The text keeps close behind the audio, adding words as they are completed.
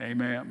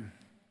Amen.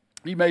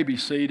 You may be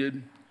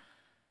seated.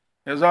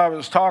 As I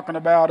was talking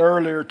about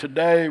earlier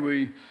today,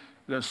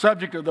 the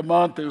subject of the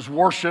month is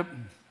worship,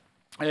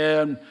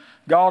 and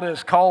God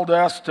has called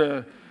us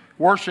to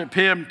worship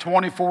Him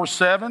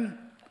 24/7,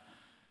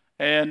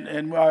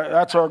 and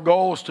that's our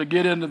goal, is to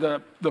get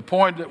into the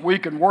point that we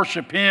can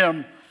worship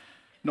Him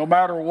no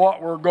matter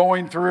what we're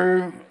going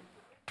through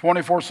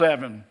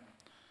 24/7.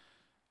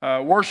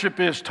 Worship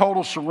is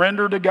total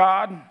surrender to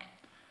God,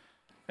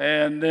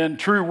 and then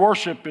true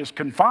worship is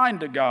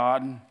confined to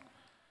God.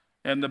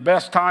 And the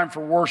best time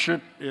for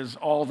worship is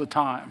all the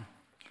time.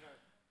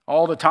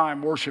 All the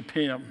time, worship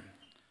Him.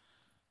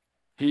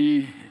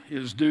 He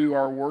is due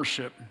our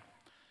worship.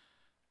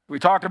 We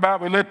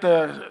lit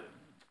the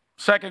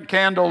second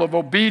candle of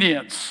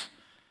obedience.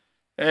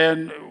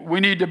 And we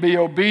need to be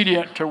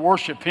obedient to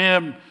worship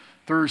Him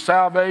through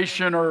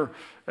salvation or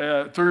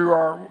through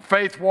our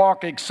faith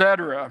walk,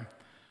 etc.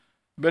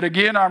 But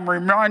again, I'm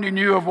reminding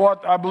you of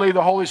what I believe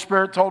the Holy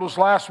Spirit told us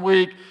last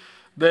week,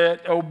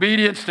 that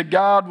obedience to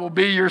God will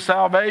be your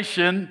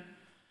salvation.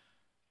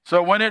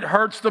 So when it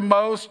hurts the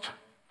most,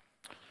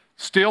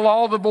 still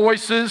all the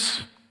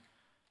voices,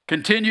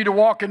 continue to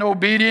walk in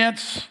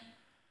obedience,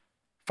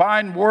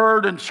 find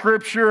word and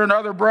scripture and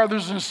other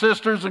brothers and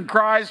sisters in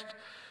Christ,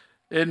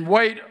 and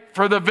wait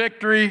for the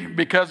victory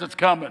because it's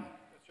coming.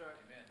 That's right.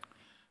 Amen.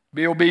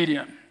 Be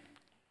obedient.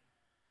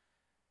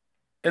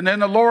 And then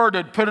the Lord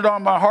had put it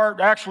on my heart.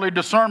 Actually,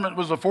 discernment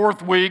was the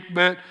fourth week,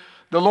 but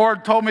the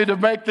Lord told me to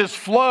make this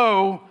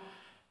flow.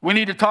 We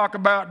need to talk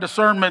about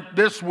discernment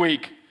this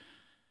week,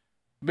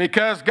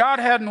 because God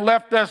hadn't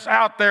left us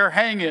out there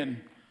hanging.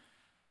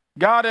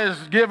 God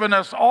has given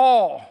us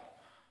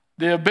all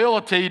the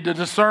ability to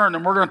discern,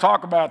 and we're going to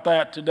talk about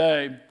that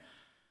today.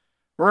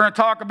 We're going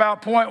to talk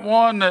about point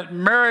one, that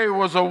Mary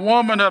was a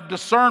woman of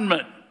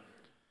discernment.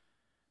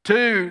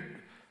 2,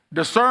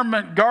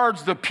 discernment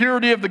guards the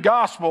purity of the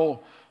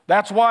gospel.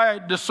 That's why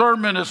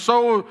discernment is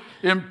so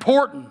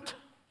important,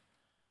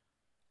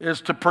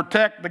 is to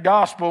protect the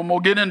gospel, and we'll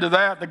get into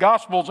that. The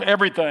gospel's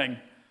everything.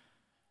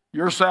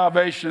 Your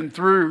salvation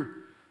through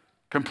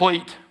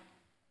complete.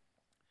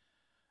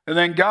 And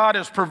then God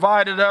has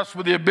provided us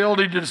with the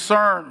ability to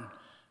discern,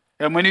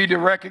 and we need to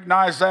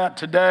recognize that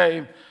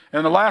today.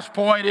 And the last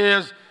point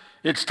is,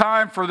 it's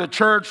time for the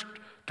church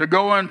to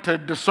go into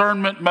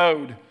discernment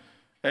mode,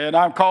 and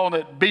I'm calling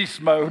it beast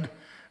mode.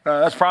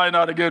 That's probably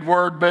not a good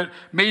word, but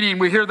meaning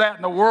we hear that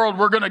in the world,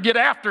 we're going to get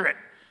after it.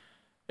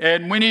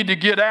 And we need to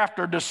get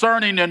after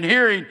discerning and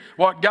hearing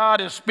what God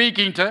is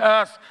speaking to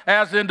us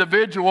as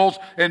individuals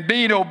and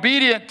being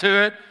obedient to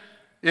it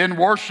in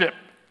worship.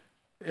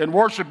 And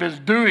worship is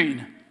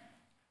doing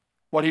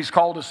what He's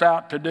called us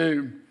out to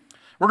do.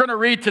 We're going to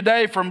read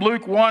today from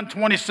Luke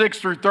 1:26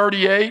 through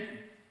 38.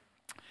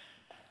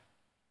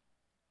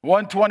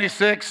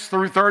 1:26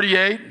 through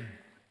 38.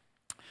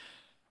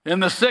 In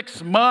the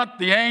 6th month,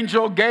 the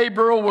angel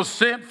Gabriel was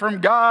sent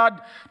from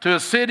God to a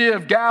city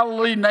of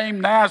Galilee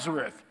named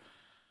Nazareth.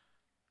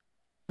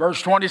 Verse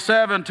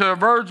 27, to a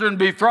virgin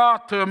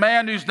betrothed to a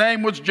man whose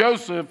name was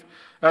Joseph,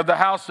 of the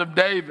house of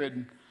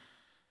David.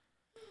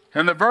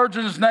 And the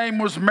virgin's name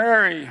was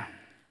Mary.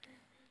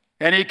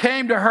 And he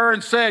came to her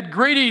and said,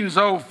 "Greetings,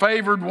 O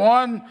favored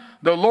one,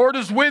 the Lord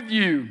is with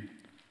you."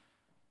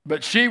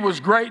 But she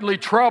was greatly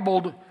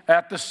troubled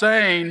at the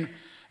saying,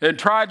 and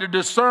tried to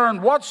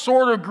discern what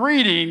sort of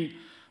greeting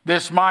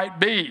this might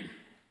be.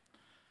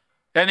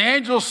 And the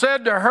angel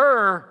said to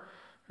her,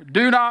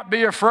 "Do not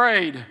be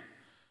afraid,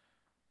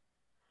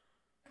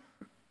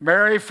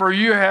 Mary, for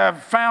you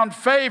have found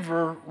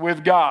favor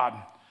with God."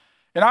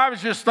 And I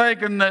was just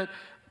thinking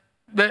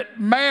that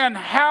man,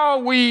 how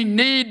we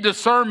need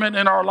discernment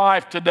in our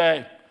life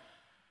today.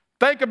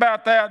 Think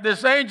about that.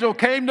 This angel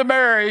came to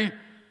Mary,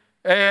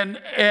 and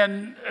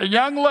a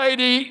young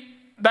lady,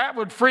 that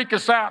would freak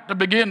us out to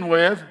begin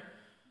with.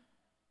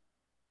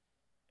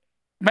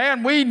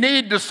 Man, we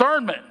need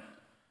discernment.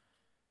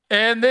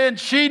 And then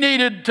she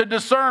needed to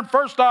discern,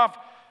 first off,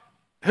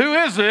 who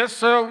is this?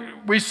 So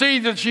we see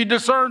that she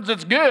discerns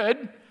it's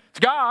good. It's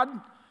God.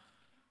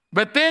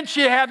 But then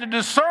she had to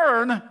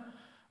discern,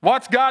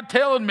 what's God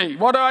telling me?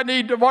 What do I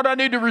need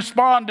to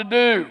respond to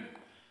do?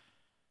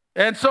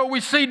 And so we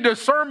see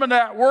discernment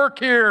at work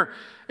here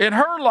in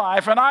her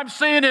life. And I'm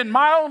seeing in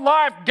my own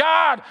life,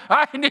 God,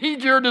 I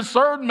need your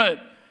discernment.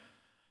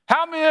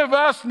 How many of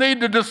us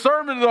need the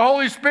discernment of the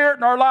Holy Spirit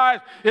in our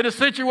lives in a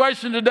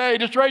situation today?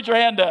 Just raise your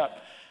hand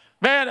up.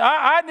 Man,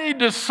 I need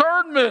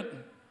discernment.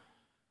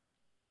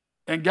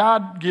 And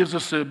God gives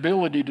us the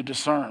ability to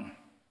discern.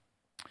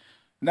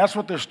 And that's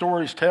what this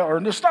story is telling.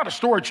 Or it's not a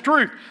story, it's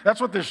truth. That's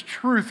what this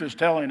truth is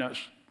telling us.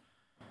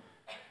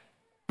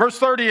 Verse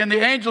 30, and the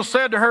angel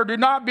said to her, "Do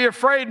not be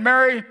afraid,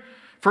 Mary,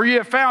 for you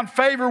have found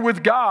favor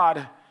with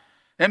God.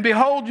 And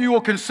behold, you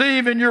will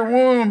conceive in your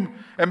womb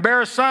and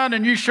bear a son,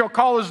 and you shall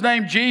call his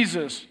name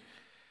Jesus.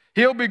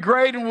 He'll be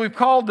great and will be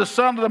called the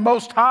Son of the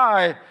Most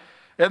High.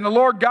 And the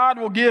Lord God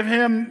will give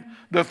him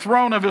the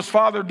throne of his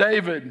father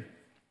David."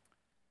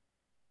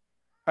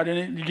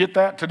 You get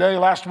that today?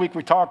 Last week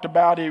we talked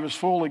about he was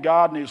fully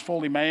God and he was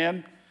fully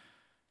man.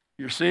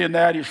 You're seeing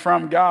that he's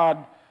from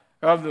God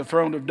of the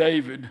throne of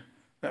David.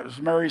 That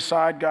was Mary's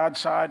side, God's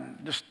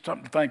side, just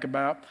something to think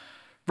about.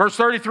 Verse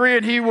 33,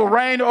 and he will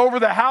reign over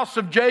the house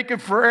of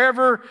Jacob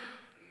forever,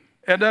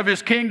 and of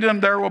his kingdom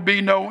there will be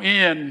no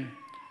end.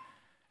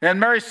 And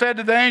Mary said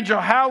to the angel,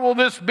 how will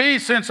this be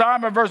since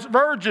I'm a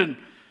virgin?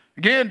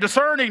 Again,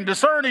 discerning.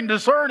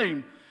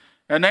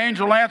 And the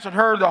angel answered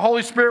her, the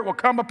Holy Spirit will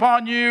come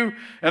upon you,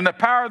 and the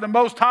power of the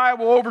Most High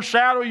will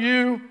overshadow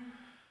you.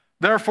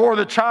 Therefore,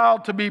 the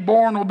child to be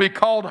born will be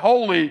called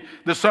Holy,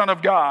 the Son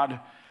of God.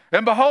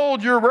 And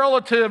behold, your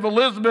relative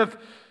Elizabeth,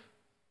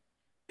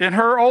 in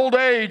her old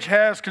age,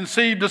 has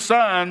conceived a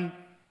son,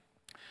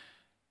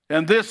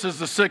 and this is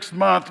the 6th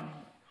month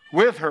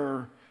with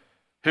her,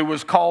 who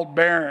was called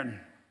barren.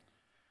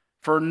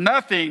 For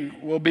nothing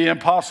will be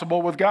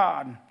impossible with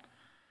God.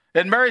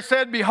 And Mary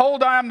said,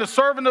 behold, I am the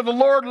servant of the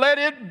Lord. Let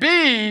it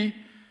be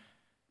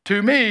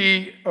to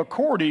me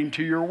according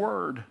to your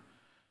word.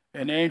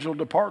 And the angel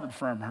departed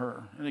from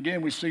her. And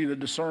again, we see the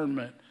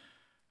discernment.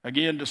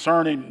 Again,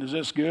 discerning, is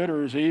this good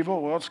or is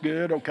evil? Well, it's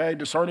good, okay.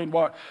 Discerning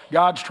what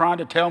God's trying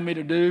to tell me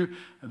to do.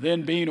 And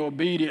then being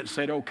obedient,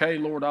 said, okay,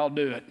 Lord, I'll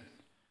do it.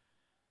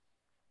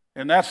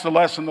 And that's the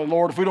lesson of the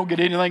Lord. If we don't get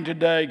anything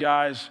today,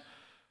 guys,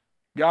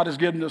 God has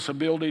given us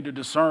ability to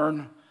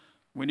discern.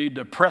 We need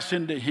to press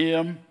into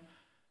him,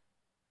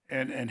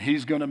 and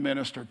he's going to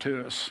minister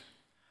to us.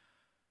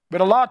 But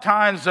a lot of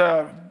times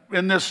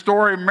in this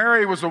story,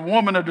 Mary was a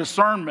woman of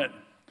discernment.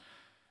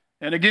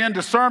 And again,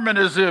 discernment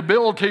is the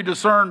ability to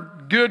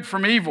discern good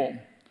from evil.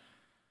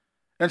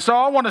 And so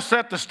I want to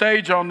set the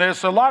stage on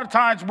this. A lot of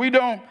times we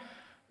don't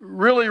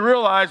really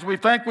realize, we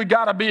think we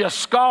got to be a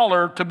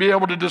scholar to be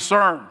able to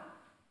discern.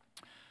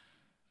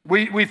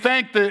 We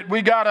think that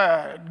we got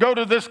to go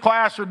to this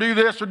class or do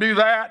this or do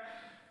that.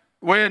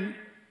 When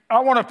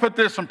I want to put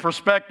this in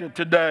perspective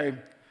today.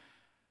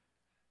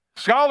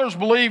 Scholars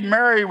believe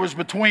Mary was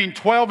between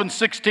 12 and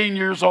 16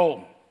 years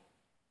old.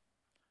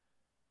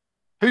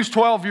 Who's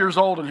 12 years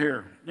old in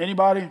here?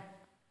 Anybody?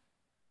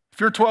 If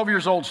you're 12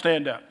 years old,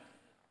 stand up.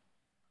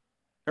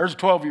 There's a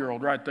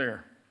 12-year-old right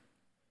there.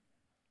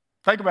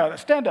 Think about it.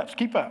 Stand up.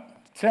 Keep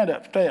up. Stand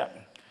up. Stay up.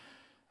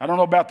 I don't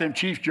know about them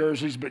Chiefs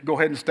jerseys, but go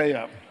ahead and stay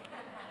up.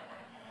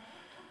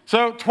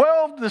 So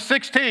 12 to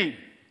 16.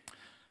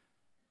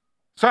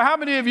 So how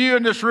many of you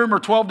in this room are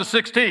 12 to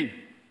 16?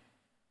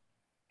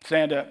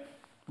 Stand up.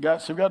 So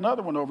we've got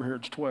another one over here.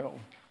 It's 12.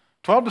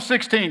 12 to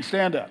 16,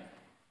 stand up.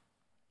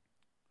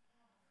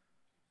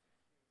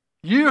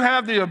 You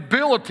have the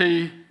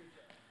ability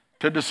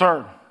to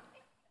discern.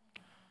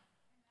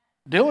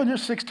 Dylan, you're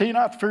 16.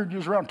 I figured you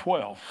was around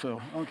 12. So,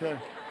 okay.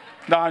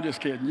 No, I'm just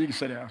kidding. You can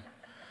sit down.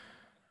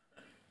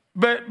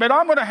 But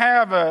I'm going to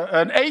have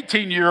an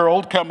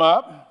 18-year-old come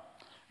up.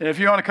 And if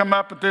you want to come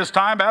up at this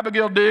time,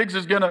 Abigail Diggs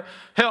is going to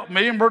help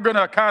me, and we're going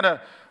to kind of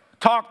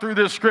talk through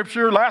this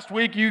scripture. Last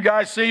week, you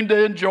guys seemed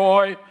to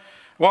enjoy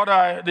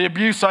the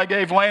abuse I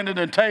gave Landon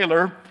and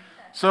Taylor.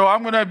 So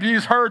I'm going to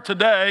abuse her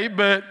today.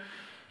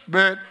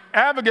 But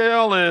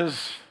Abigail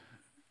is,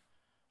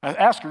 I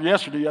asked her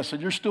yesterday, I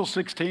said, you're still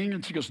 16?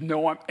 And she goes,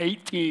 no, I'm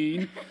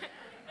 18.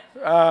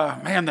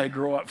 Man, they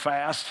grow up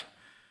fast.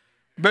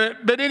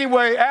 But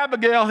anyway,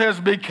 Abigail has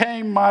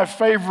become my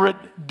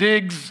favorite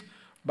Diggs,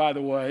 by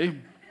the way.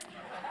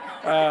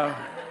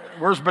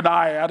 Where's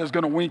Benaiah at? I was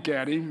going to wink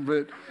at him,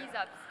 but he's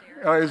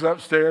upstairs. Oh, he's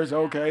upstairs.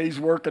 Okay, he's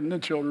working in the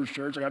children's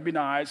church. I got to be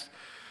nice.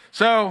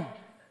 So,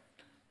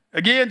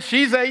 again,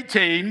 she's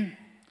 18,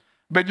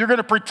 but you're going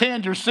to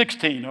pretend you're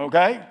 16,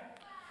 okay?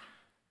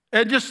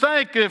 And just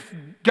think if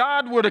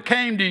God would have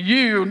came to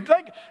you and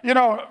think,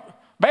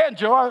 man,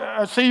 Joe,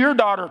 I see your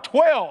daughter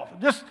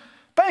 12. Just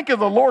think of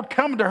the Lord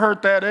coming to her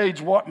at that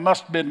age, what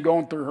must have been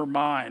going through her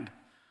mind.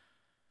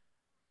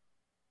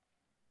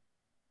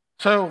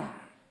 So,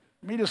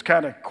 let me just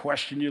kind of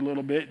question you a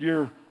little bit.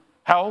 You're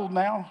how old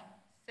now?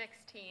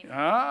 16.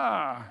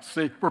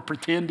 See, we're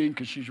pretending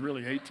because she's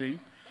really 18.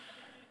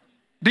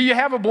 Do you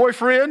have a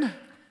boyfriend? No,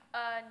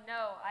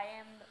 I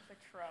am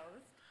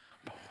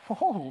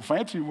betrothed. Oh,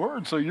 fancy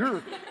word. So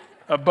you're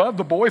above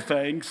the boy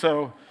thing.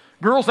 So,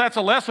 girls, that's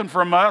a lesson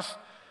from us.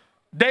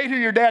 Date who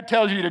your dad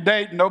tells you to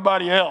date and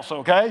nobody else,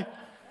 okay?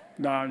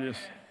 No, I'm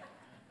just,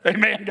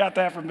 amen, got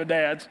that from the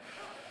dads.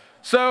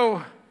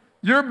 So,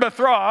 you're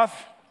betrothed.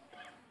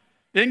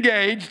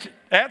 Engaged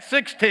at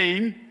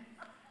 16.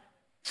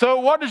 So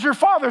what does your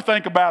father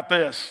think about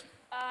this?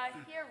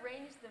 He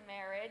arranged the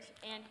marriage,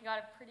 and he got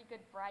a pretty good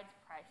bride's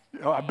price.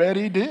 Oh, I bet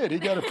he did. He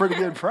got a pretty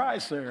good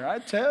price there, I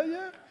tell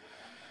you.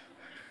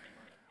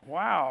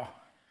 Wow.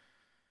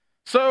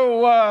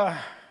 So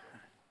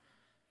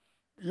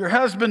your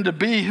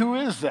husband-to-be, who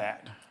is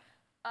that?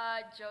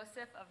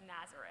 Joseph of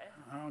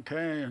Nazareth.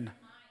 Okay.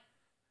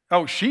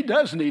 And she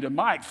does need a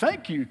mic.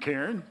 Thank you,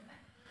 Karen.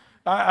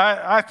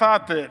 I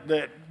thought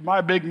that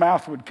my big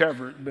mouth would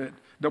cover it, but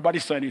nobody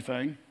said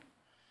anything.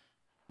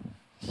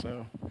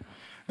 So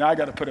now I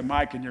got to put a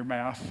mic in your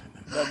mouth.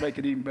 That'll make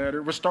it even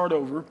better. We'll start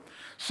over.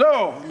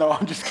 So, no,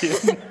 I'm just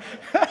kidding.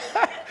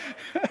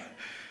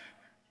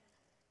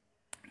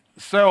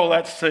 So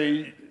let's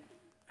see.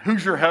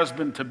 Who's your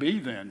husband to be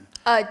then?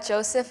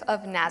 Joseph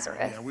of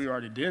Nazareth. Yeah, we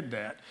already did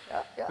that.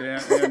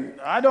 Yep.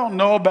 And I don't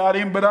know about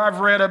him, but I've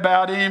read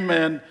about him.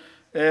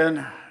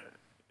 And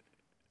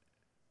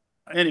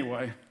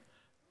anyway,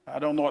 I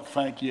don't know what to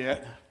think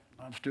yet.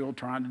 I'm still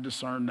trying to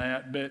discern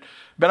that.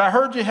 But I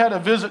heard you had a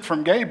visit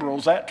from Gabriel.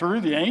 Is that true?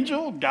 The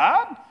angel?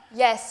 God?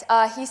 Yes,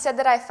 he said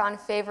that I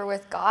found favor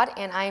with God,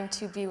 and I am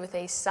to be with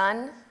a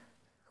son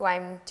who I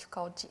am to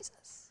call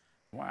Jesus.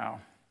 Wow.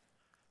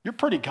 You're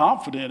pretty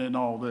confident in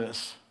all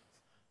this.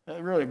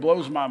 It really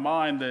blows my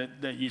mind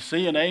that you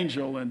see an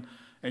angel and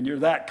you're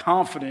that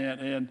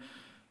confident. And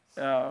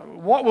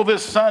what will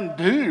this son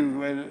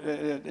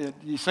do?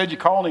 You said you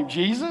called him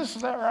Jesus?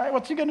 Is that right?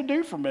 What's he going to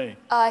do for me?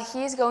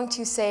 He's going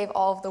to save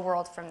all of the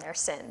world from their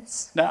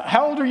sins. Now,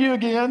 how old are you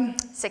again?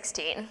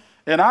 16.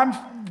 And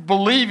I'm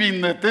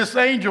believing that this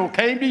angel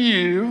came to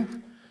you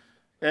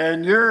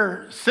and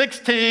you're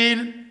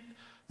 16,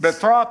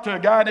 betrothed to a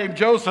guy named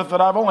Joseph that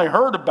I've only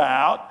heard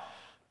about.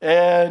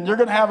 And you're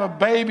going to have a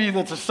baby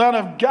that's a son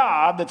of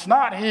God that's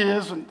not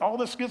his and all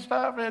this good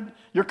stuff. And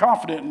you're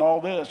confident in all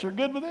this. You're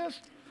good with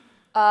this?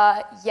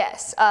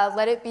 Yes.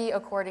 Let it be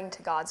according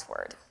to God's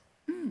word.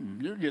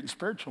 You're getting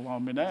spiritual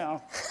on me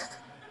now.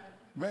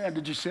 Man,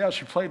 did you see how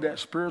she played that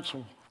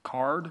spiritual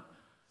card?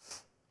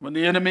 When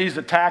the enemy's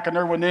attacking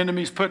her, when the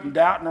enemy's putting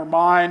doubt in her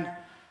mind,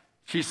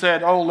 she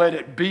said, oh, let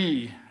it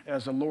be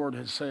as the Lord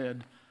has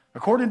said,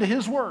 according to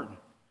his word.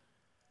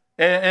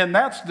 And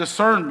that's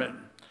discernment.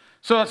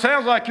 So it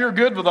sounds like you're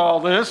good with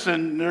all this,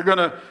 and you're going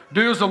to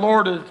do as the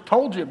Lord has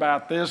told you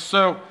about this.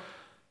 So,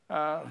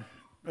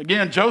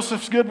 again,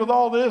 Joseph's good with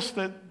all this,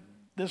 that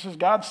this is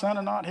God's son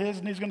and not his,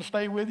 and he's going to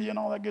stay with you and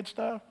all that good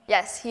stuff?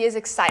 Yes, he is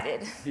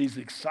excited. He's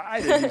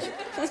excited.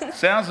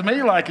 Sounds to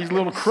me like he's a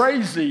little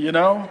crazy, you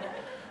know,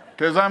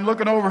 because I'm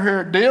looking over here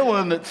at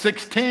Dylan at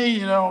 16,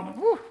 you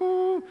know,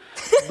 woohoo.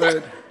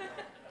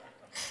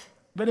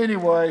 But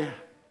anyway,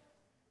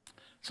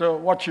 so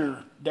what's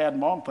your dad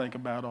and mom think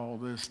about all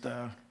this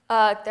stuff?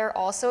 They're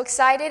also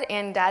excited,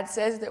 and Dad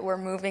says that we're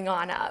moving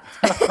on up.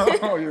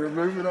 Oh, you're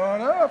moving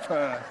on up,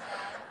 huh?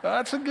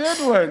 That's a good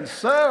one.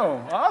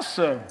 So,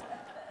 awesome.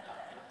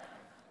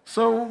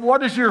 So,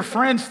 what does your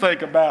friends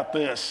think about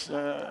this?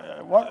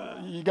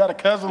 You got a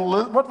cousin,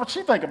 what's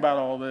she think about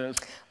all this?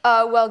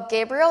 Well,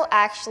 Gabriel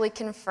actually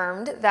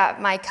confirmed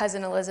that my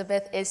cousin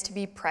Elizabeth is to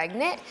be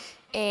pregnant,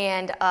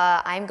 and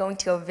I'm going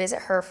to go visit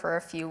her for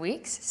a few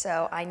weeks,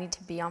 so I need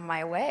to be on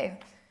my way.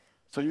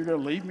 So you're going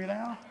to leave me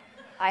now?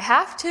 I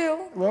have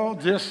to. Well,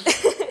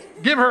 just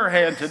give her a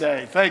hand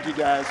today. Thank you,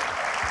 guys.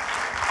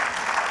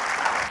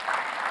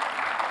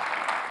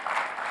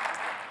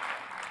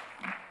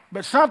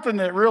 But something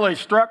that really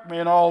struck me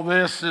in all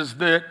this is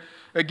that,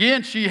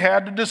 again, she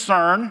had to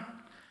discern,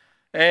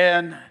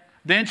 and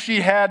then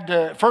she had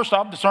to, first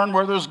off, discern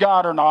whether it was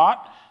God or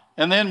not,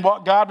 and then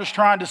what God was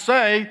trying to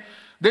say.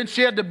 Then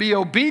she had to be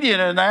obedient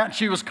in that, and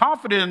she was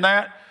confident in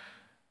that.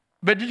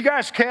 But did you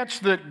guys catch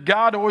that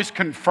God always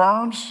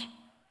confirms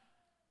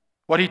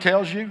what he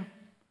tells you?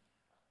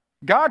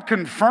 God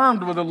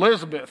confirmed with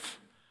Elizabeth,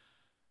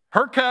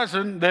 her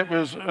cousin that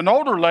was an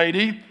older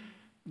lady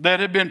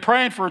that had been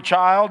praying for a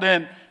child,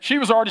 and she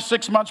was already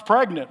 6 months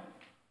pregnant.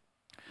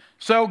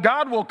 So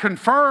God will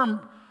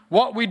confirm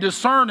what we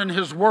discern in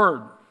his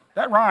word.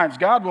 That rhymes.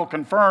 God will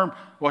confirm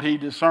what he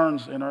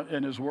discerns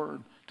in his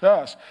word to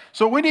us.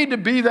 So we need to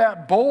be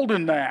that bold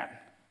in that.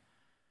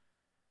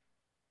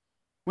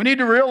 We need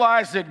to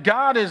realize that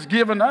God has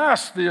given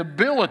us the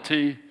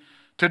ability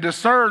to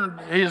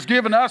discern. He has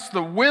given us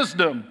the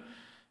wisdom.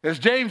 As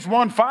James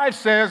 1:5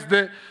 says,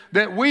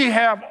 that we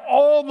have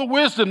all the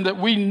wisdom that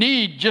we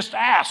need. Just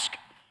ask,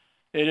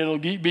 and it'll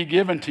be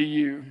given to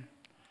you.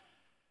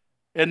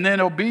 And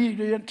then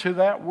obedient to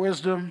that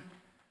wisdom,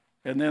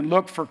 and then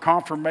look for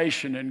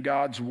confirmation in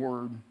God's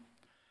word.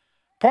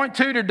 Point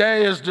 2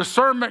 today is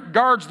discernment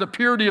guards the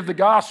purity of the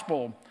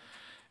gospel.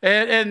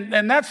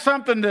 And that's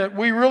something that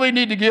we really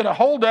need to get a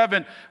hold of.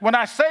 And when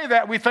I say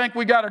that, we think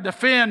we got to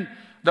defend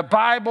the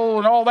Bible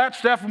and all that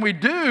stuff, and we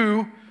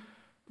do.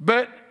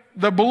 But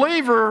the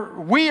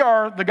believer, we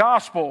are the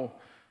gospel.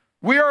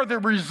 We are the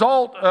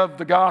result of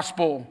the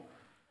gospel.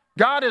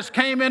 God has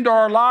came into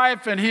our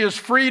life, and he has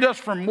freed us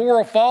from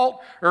moral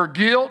fault or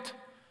guilt.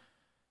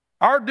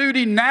 Our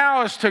duty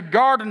now is to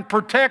guard and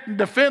protect and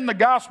defend the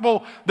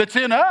gospel that's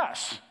in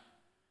us.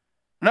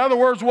 In other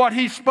words, what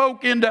he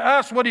spoke into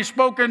us, what he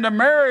spoke into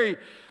Mary,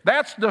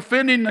 that's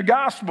defending the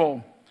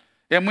gospel.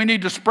 And we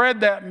need to spread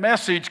that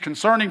message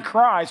concerning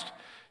Christ,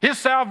 his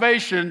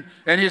salvation,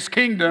 and his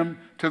kingdom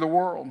to the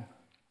world.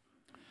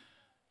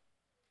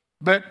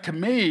 But to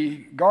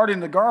me,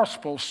 guarding the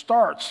gospel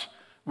starts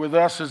with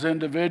us as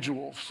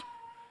individuals.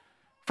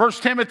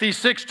 1 Timothy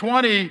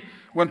 6:20,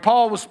 when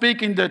Paul was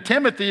speaking to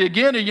Timothy,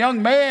 again, a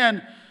young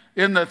man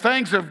in the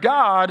things of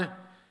God,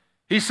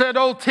 he said,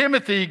 "O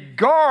Timothy,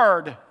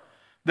 guard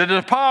the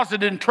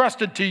deposit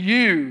entrusted to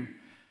you,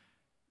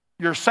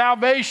 your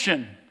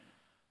salvation,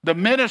 the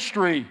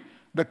ministry,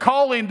 the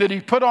calling that he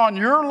put on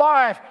your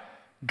life.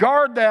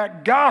 Guard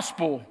that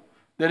gospel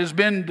that has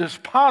been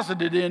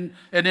deposited in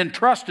and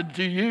entrusted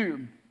to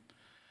you."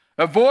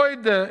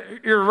 Avoid the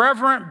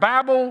irreverent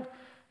babble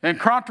and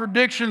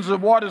contradictions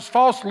of what is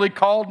falsely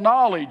called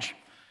knowledge.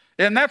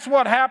 And that's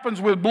what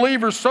happens with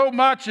believers so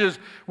much is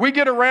we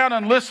get around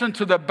and listen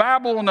to the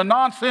babble and the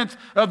nonsense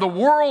of the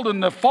world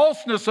and the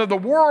falseness of the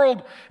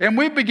world, and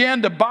we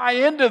begin to buy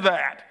into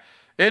that.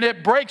 And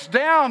it breaks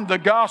down the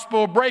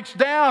gospel, breaks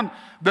down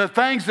the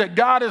things that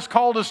God has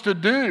called us to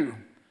do.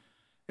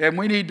 And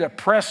we need to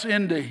press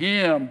into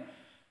Him.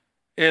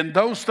 And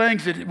those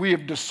things that we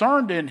have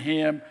discerned in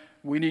Him,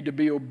 we need to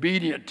be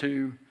obedient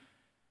to.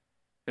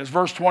 As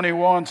verse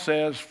 21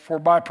 says, for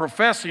by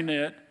professing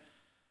it,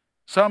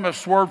 some have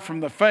swerved from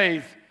the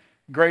faith,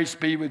 grace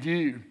be with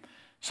you.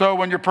 So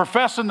when you're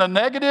professing the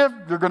negative,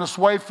 you're going to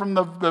sway from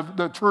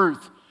the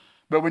truth.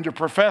 But when you're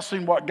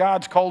professing what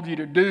God's called you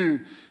to do,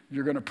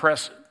 you're going to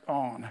press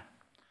on.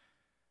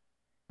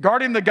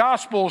 Guarding the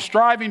gospel,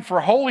 striving for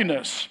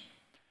holiness.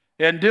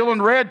 And Dylan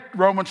read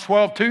Romans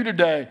 12:2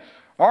 today.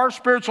 Our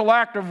spiritual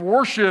act of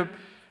worship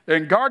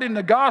and guarding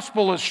the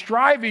gospel is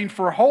striving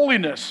for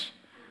holiness.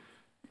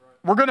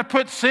 We're going to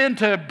put sin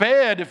to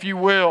bed, if you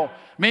will,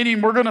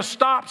 meaning we're going to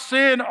stop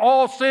sin,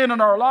 all sin in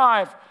our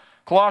life.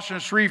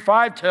 Colossians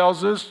 3:5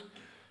 tells us.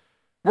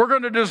 We're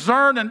going to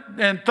discern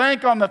and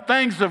think on the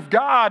things of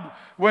God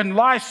when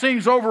life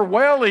seems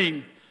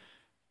overwhelming.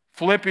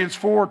 Philippians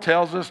 4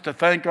 tells us to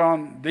think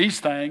on these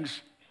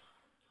things.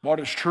 What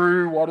is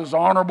true, what is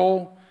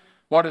honorable,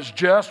 what is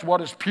just,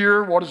 what is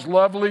pure, what is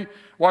lovely,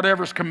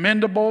 whatever is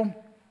commendable.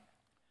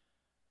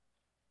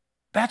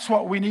 That's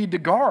what we need to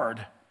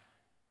guard.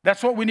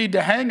 That's what we need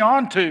to hang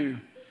on to.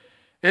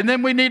 And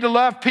then we need to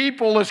love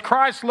people as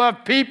Christ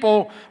loved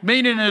people,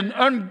 meaning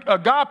an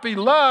agape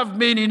love,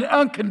 meaning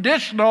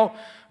unconditional,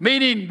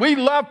 meaning we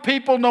love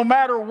people no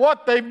matter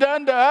what they've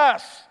done to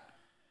us.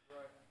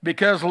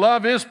 Because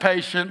love is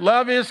patient,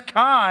 love is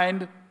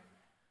kind.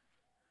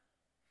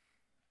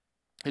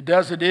 It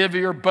doesn't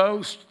envy or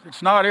boast.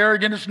 It's not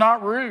arrogant, it's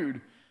not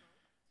rude.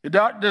 It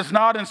does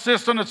not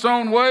insist on its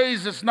own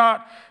ways. It's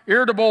not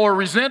irritable or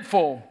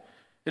resentful.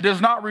 It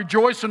does not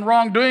rejoice in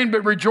wrongdoing,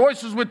 but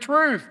rejoices with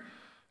truth.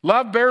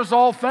 Love bears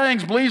all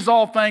things, believes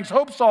all things,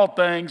 hopes all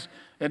things,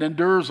 and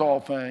endures all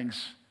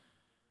things.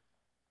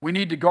 We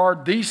need to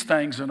guard these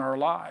things in our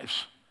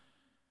lives.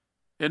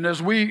 And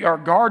as we are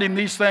guarding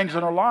these things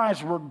in our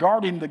lives, we're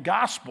guarding the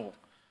gospel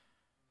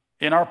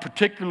in our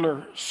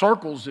particular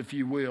circles, if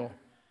you will.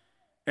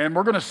 And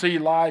we're going to see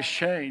lives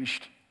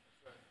changed.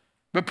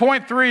 But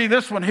point 3,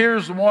 this one here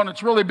is the one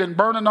that's really been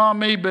burning on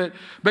me, but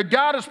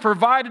God has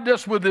provided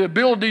us with the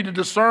ability to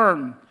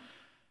discern.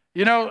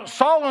 You know,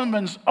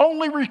 Solomon's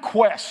only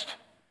request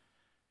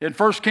in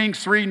 1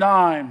 Kings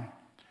 3:9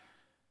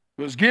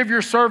 was, give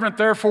your servant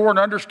therefore an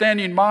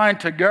understanding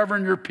mind to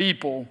govern your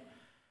people,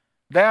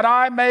 that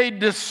I may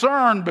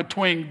discern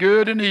between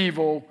good and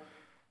evil,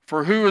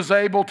 for who is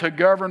able to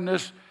govern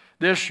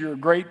this your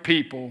great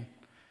people?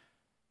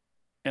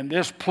 And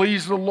this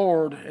pleased the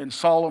Lord, and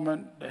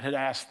Solomon had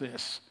asked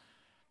this.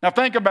 Now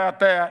think about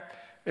that.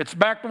 It's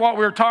back to what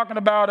we were talking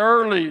about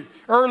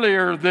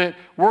earlier, that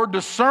we're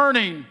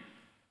discerning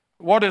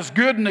what is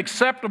good and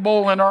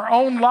acceptable in our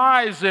own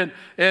lives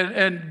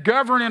and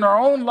governing our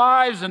own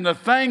lives in the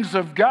things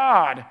of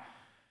God.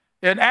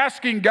 And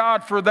asking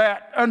God for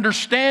that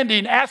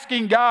understanding,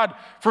 asking God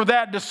for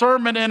that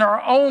discernment in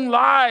our own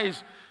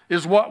lives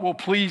is what will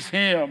please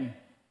Him.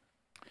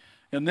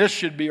 And this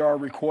should be our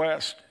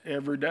request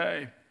every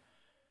day.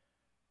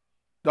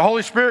 The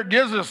Holy Spirit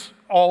gives us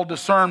all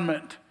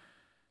discernment.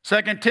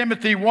 2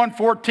 Timothy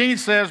 1:14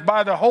 says,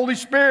 by the Holy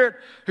Spirit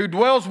who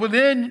dwells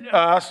within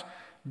us,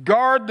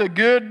 guard the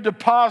good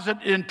deposit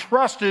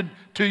entrusted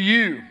to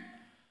you.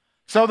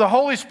 So the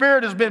Holy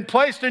Spirit has been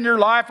placed in your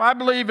life. I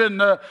believe in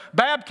the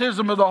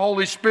baptism of the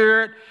Holy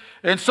Spirit.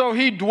 And so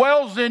He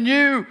dwells in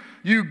you.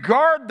 You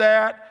guard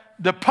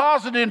that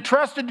deposit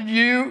entrusted to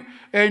you,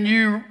 and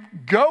you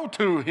go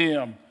to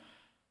Him.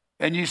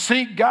 And you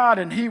seek God,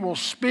 and He will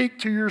speak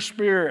to your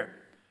spirit.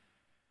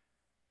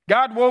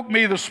 God woke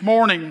me this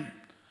morning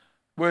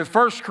with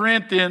 1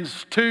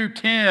 Corinthians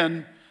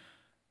 2:10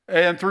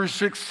 and through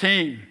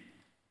 16.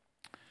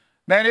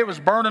 Man, it was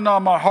burning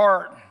on my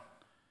heart.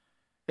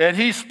 And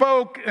He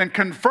spoke and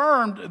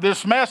confirmed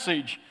this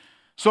message.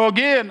 So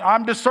again,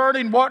 I'm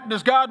discerning what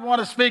does God want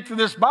to speak to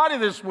this body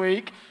this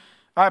week.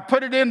 I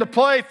put it into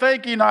play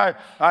thinking I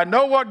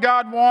know what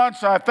God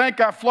wants. I think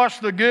I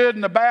flushed the good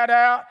and the bad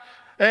out,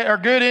 or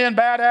good in,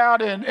 bad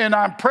out, and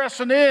I'm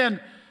pressing in.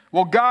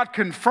 Well, God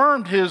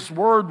confirmed His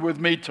word with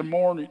me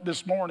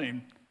this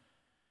morning.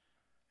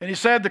 And He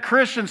said the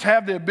Christians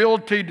have the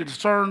ability to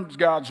discern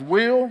God's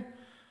will,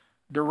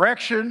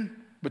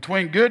 direction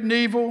between good and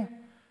evil.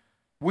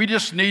 We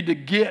just need to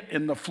get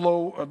in the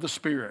flow of the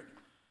Spirit.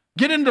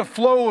 Get in the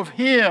flow of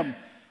Him,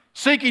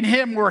 seeking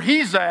Him where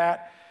He's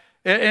at.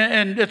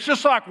 And it's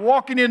just like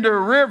walking into a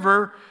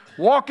river.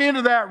 Walk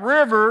into that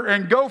river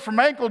and go from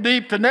ankle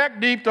deep to neck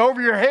deep to over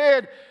your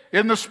head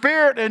in the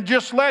Spirit, and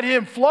just let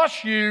Him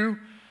flush you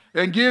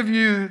and give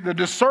you the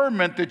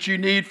discernment that you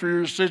need for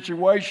your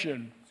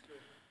situation.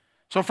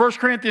 So 1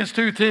 Corinthians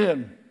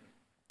 2:10.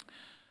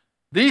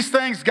 These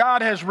things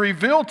God has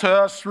revealed to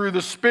us through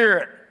the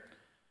Spirit.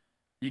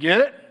 You get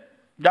it?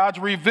 God's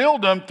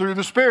revealed them through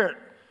the Spirit.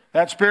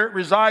 That Spirit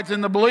resides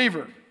in the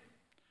believer.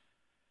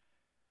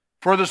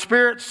 For the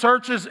Spirit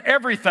searches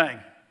everything.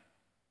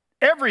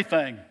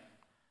 Everything.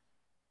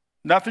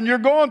 Nothing you're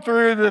going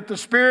through that the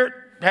Spirit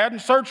hadn't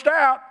searched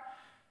out.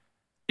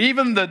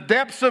 Even the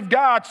depths of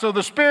God. So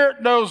the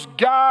Spirit knows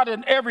God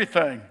and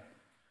everything.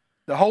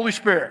 The Holy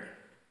Spirit.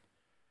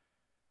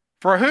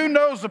 For who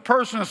knows the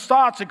person's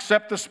thoughts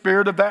except the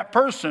spirit of that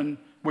person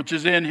which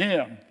is in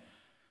him?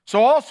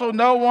 So also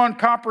no one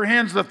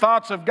comprehends the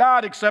thoughts of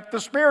God except the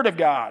Spirit of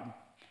God.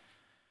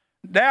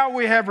 Now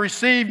we have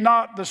received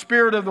not the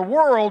spirit of the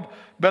world,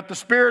 but the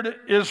Spirit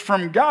is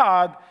from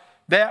God,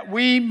 that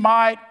we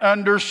might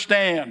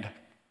understand.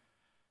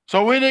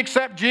 So when we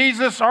accept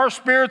Jesus, our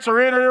spirits are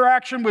in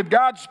interaction with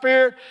God's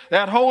Spirit.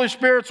 That Holy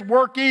Spirit's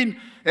working,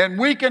 and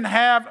we can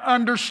have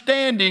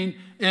understanding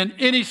in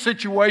any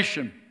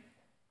situation.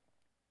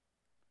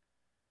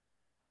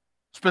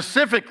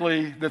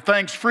 Specifically, the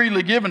things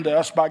freely given to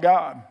us by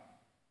God.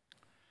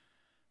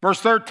 Verse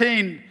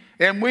 13,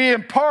 and we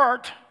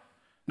impart,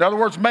 in other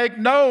words, make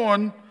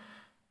known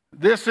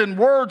this in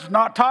words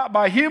not taught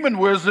by human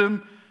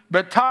wisdom,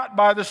 but taught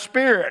by the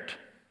Spirit,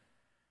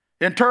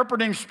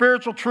 interpreting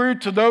spiritual truth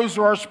to those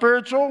who are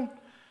spiritual.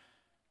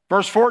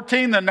 Verse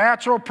 14, the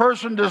natural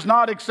person does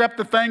not accept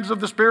the things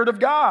of the Spirit of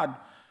God,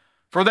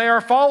 for they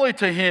are folly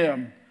to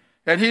him,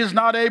 and he is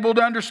not able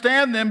to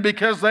understand them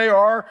because they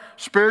are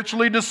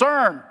spiritually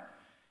discerned.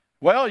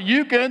 Well,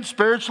 you can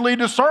spiritually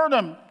discern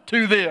them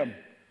to them.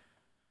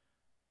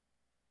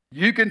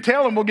 You can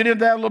tell them, we'll get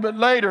into that a little bit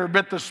later,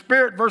 but the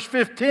Spirit, verse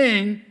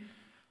 15,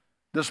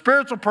 the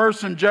spiritual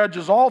person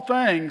judges all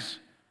things,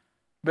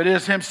 but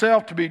is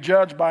himself to be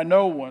judged by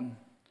no one.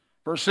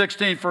 Verse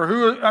 16, for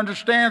who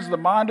understands the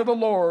mind of the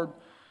Lord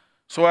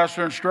so as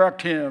to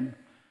instruct him,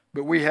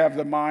 but we have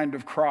the mind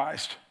of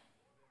Christ.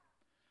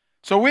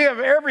 So we have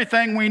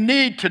everything we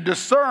need to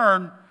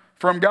discern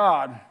from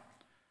God.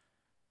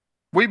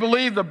 We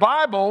believe the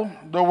Bible,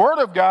 the Word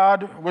of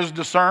God, was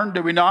discerned,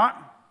 do we not?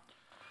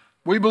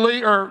 We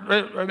believe,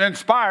 or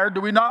inspired.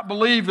 Do we not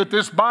believe that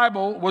this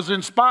Bible was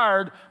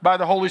inspired by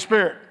the Holy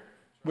Spirit?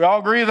 We all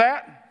agree with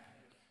that?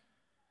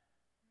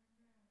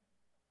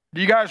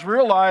 Do you guys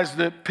realize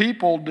that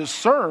people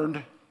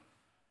discerned,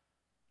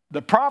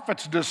 the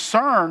prophets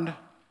discerned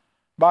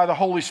by the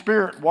Holy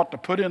Spirit what to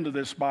put into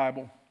this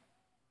Bible?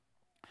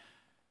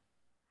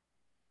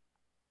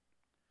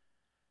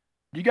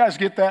 Do you guys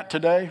get that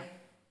today?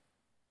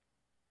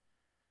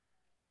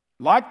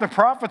 Like the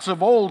prophets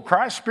of old,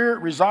 Christ's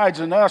Spirit resides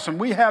in us, and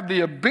we have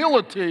the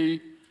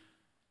ability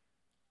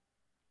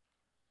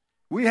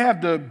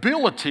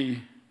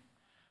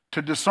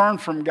to discern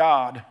from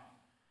God,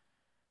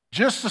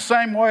 just the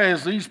same way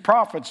as these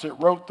prophets that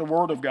wrote the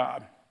Word of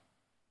God.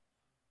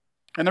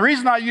 And the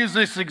reason I use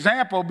this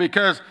example,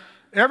 because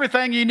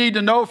everything you need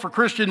to know for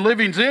Christian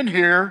living's in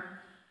here,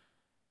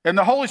 and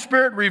the Holy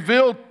Spirit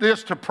revealed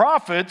this to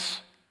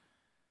prophets.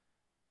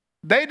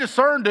 They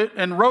discerned it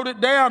and wrote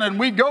it down, and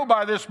we go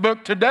by this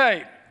book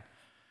today.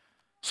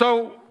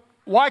 So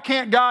why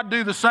can't God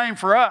do the same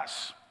for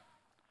us?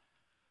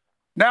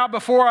 Now,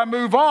 before I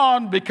move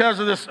on, because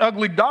of this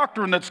ugly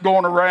doctrine that's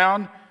going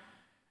around,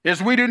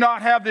 is we do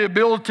not have the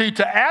ability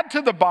to add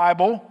to the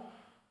Bible.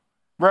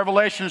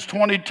 Revelations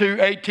 22,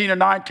 18, and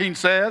 19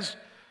 says,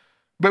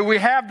 but we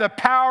have the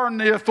power and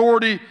the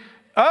authority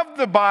of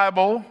the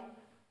Bible,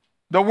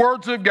 the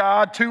words of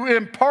God, to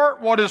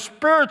impart what is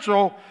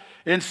spiritual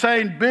in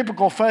saying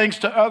biblical things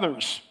to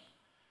others.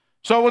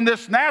 So when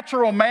this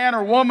natural man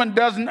or woman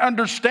doesn't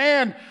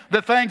understand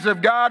the things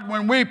of God,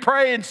 when we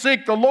pray and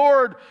seek the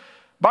Lord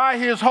by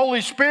His Holy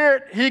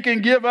Spirit, He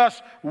can give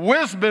us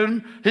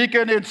wisdom, He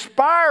can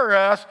inspire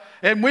us,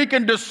 and we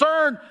can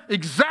discern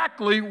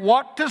exactly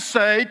what to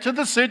say to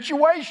the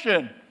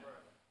situation.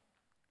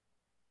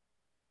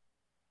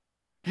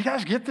 You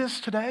guys get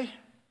this today?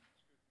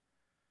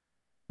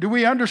 Do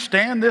we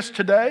understand this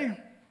today?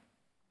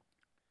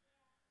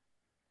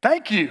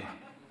 Thank you.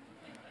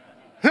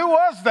 Who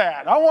was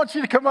that? I want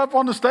you to come up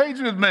on the stage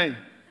with me.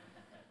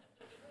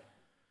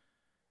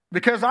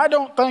 Because I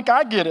don't think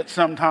I get it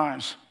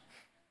sometimes.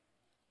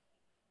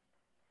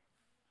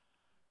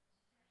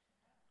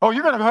 Oh,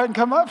 you're going to go ahead and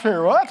come up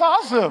here. Well, that's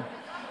awesome.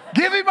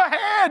 Give him a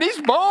hand.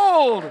 He's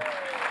bold.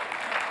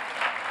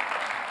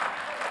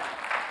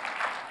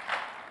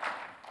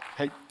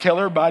 Hey, tell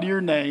everybody your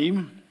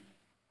name.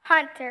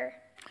 Hunter.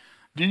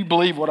 Do you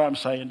believe what I'm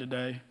saying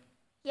today?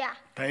 Yeah.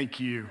 Thank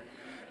you.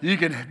 You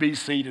can be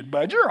seated,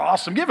 bud. You're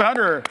awesome. Give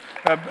Hunter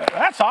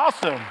that's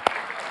awesome.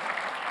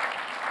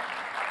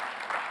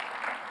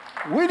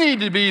 We need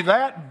to be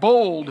that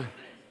bold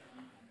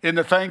in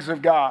the things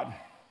of God.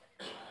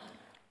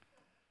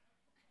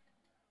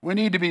 We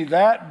need to be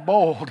that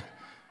bold.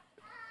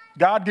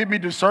 God, give me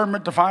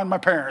discernment to find my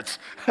parents.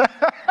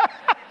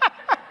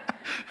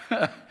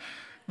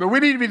 But we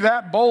need to be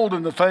that bold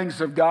in the things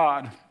of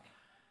God.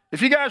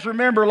 If you guys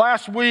remember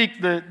last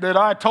week that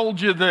I told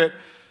you that,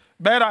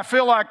 man, I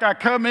feel like I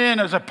come in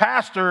as a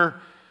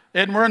pastor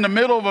and we're in the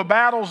middle of a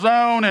battle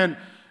zone, and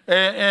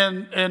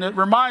it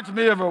reminds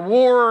me of a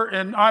war,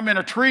 and I'm in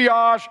a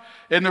triage,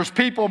 and there's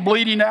people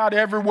bleeding out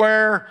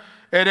everywhere,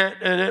 and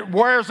it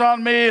wears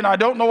on me, and I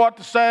don't know what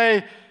to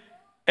say.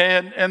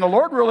 And the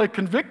Lord really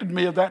convicted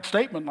me of that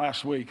statement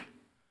last week,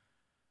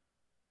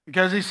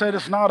 because he said,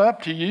 it's not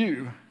up to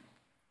you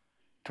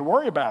to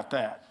worry about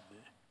that.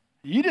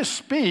 You just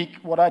speak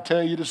what I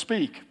tell you to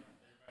speak.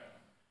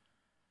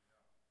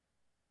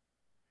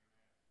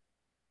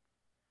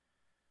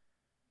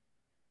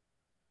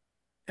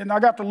 And I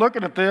got to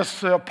looking at this.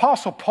 The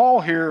Apostle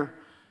Paul here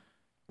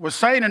was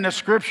saying in this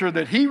scripture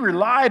that he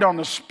relied on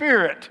the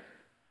Spirit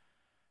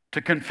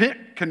to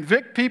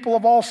convict people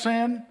of all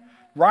sin,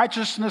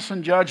 righteousness,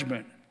 and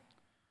judgment.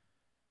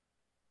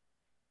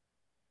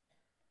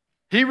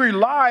 He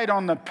relied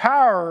on the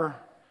power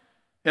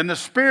in the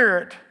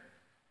Spirit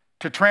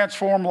to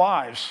transform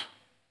lives.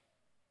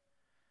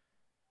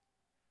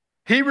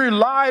 He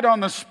relied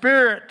on the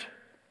Spirit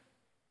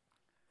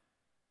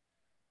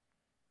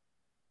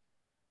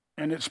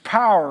and its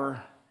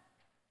power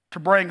to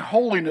bring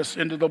holiness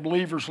into the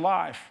believer's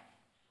life.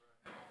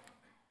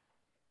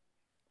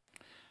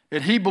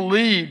 And he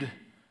believed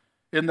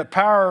in the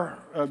power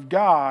of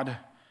God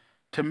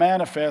to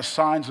manifest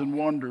signs and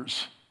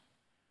wonders.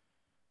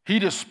 He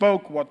just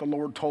spoke what the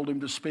Lord told him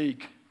to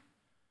speak.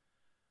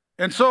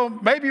 And so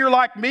maybe you're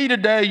like me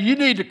today. You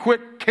need to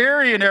quit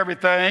carrying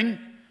everything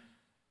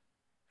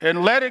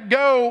and let it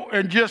go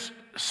and just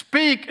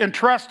speak and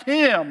trust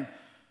him.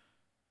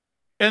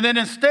 And then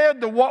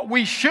instead, what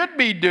we should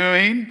be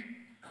doing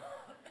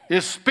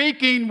is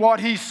speaking what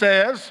he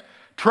says,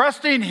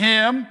 trusting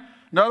him.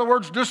 In other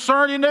words,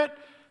 discerning it,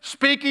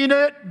 speaking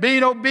it,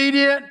 being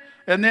obedient,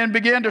 and then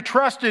begin to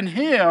trust in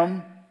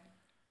him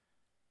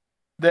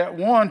that,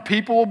 one,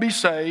 people will be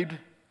saved.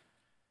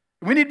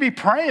 We need to be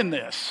praying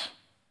this,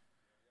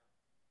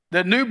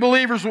 that new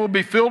believers will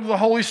be filled with the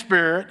Holy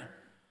Spirit,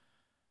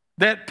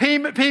 that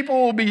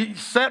people will be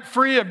set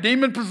free of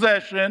demon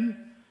possession,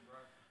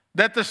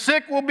 that the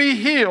sick will be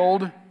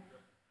healed,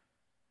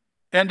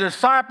 and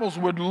disciples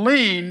would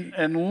lean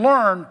and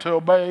learn to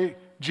obey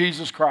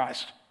Jesus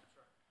Christ.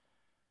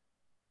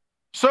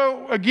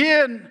 So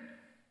again,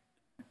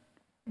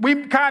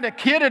 we kind of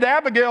kidded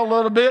Abigail a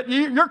little bit.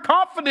 You're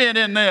confident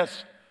in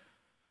this.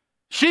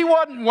 She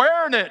wasn't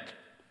wearing it.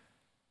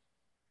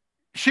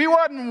 She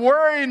wasn't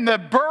wearing the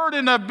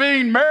burden of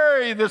being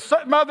Mary,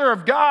 the mother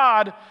of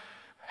God.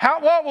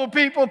 What will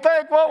people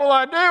think? What will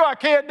I do? I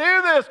can't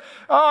do this.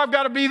 Oh, I've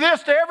got to be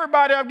this to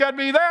everybody. I've got to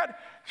be that.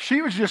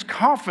 She was just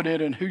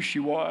confident in who she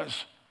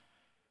was.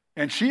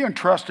 And she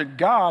entrusted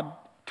God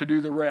to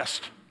do the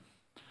rest.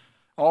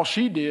 All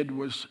she did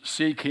was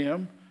seek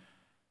him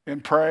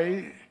and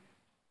pray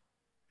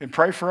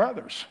for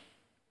others.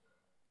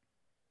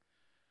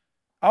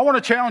 I want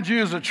to challenge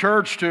you as a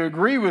church to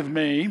agree with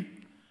me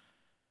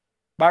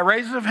by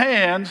raising of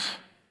hands.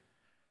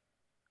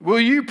 Will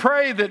you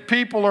pray that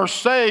people are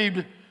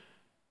saved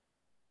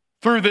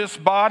through this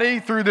body,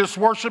 through this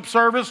worship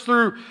service,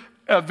 through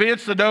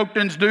events that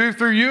Oaktons do,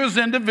 through you as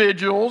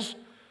individuals?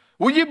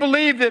 Will you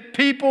believe that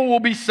people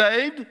will be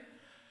saved?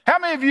 How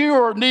many of you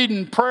are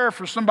needing prayer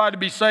for somebody to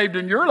be saved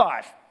in your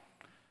life?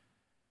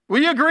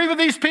 Will you agree with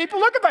these people?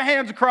 Look at the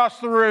hands across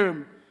the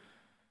room.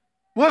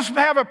 Let's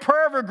have a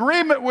prayer of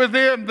agreement with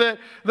them that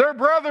their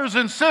brothers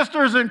and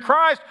sisters in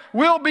Christ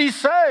will be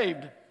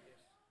saved.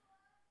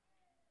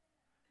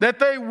 That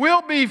they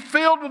will be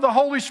filled with the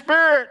Holy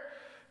Spirit.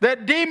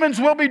 That demons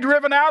will be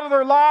driven out of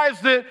their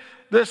lives. That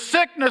the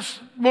sickness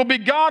will be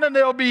gone and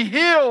they'll be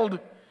healed.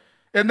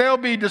 And they'll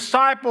be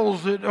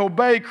disciples that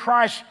obey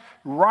Christ's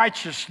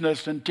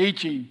righteousness and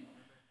teaching.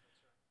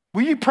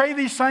 Will you pray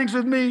these things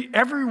with me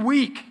every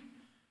week?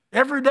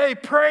 Every day,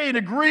 pray and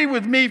agree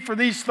with me for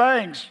these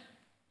things.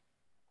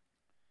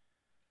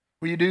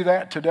 Will you do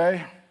that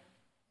today?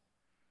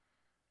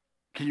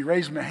 Can you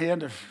raise my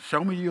hand to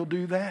show me you'll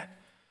do that?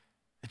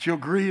 That you'll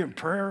agree in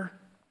prayer?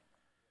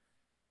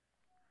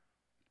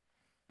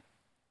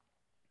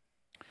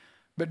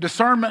 But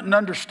discernment and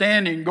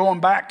understanding,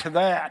 going back to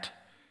that,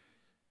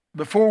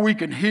 before we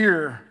can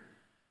hear,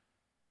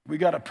 we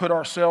got to put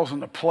ourselves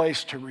in a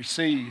place to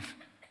receive,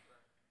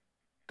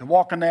 to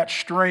walk in that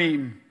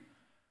stream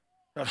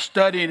of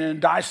studying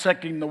and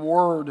dissecting the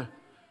Word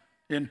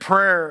in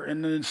prayer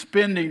and then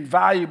spending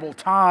valuable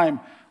time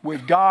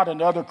with God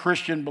and other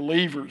Christian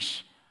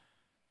believers.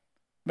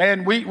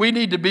 Man, we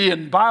need to be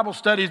in Bible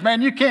studies.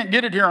 Man, you can't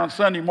get it here on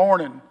Sunday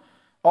morning,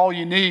 all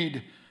you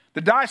need.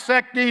 The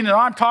dissecting that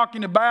I'm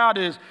talking about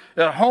is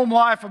a home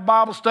life of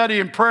Bible study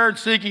and prayer and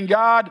seeking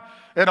God,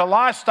 and a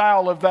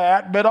lifestyle of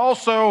that, but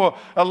also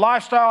a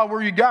lifestyle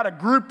where you got a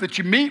group that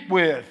you meet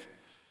with,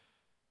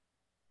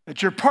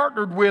 that you're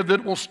partnered with,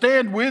 that will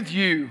stand with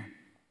you.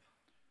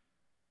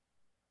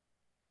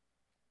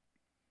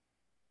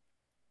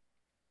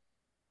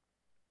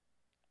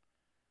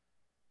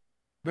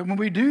 But when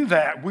we do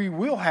that, we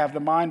will have the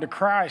mind of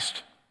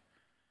Christ.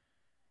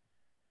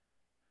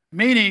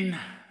 Meaning,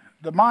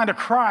 the mind of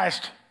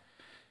Christ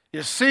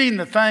is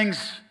seeing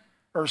things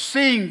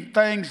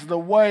the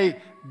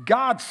way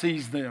God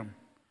sees them.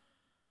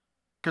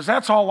 Because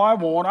that's all I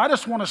want. I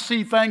just want to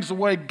see things the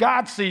way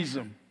God sees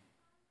them.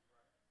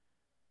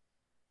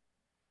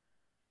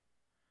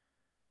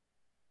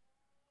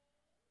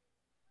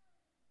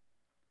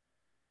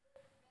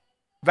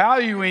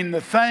 Valuing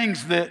the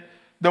things that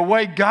the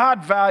way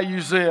God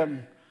values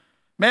them.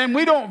 Man,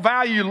 we don't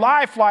value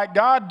life like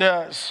God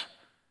does.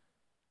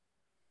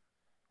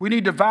 We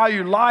need to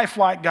value life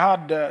like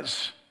God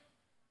does.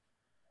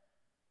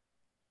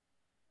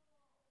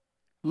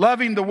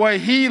 Loving the way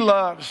He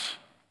loves.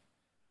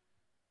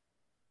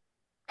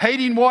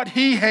 Hating what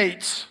He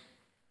hates.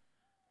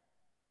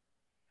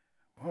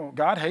 Well,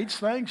 God hates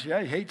things.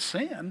 Yeah, He hates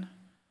sin.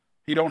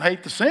 He don't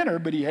hate the sinner,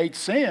 but He hates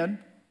sin.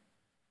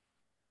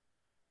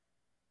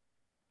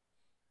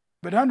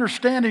 But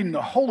understanding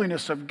the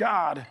holiness of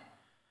God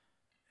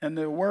and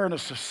the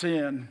awareness of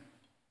sin,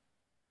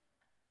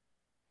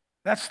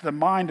 that's the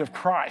mind of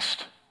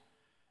Christ.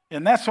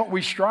 And that's what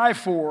we strive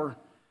for.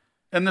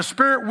 And the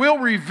Spirit will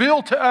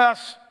reveal to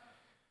us.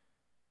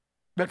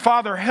 But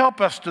Father,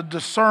 help us to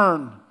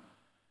discern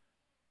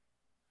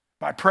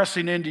by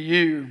pressing into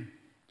You.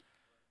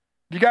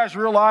 Do you guys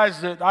realize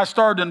that I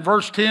started in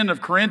verse 10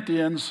 of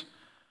Corinthians,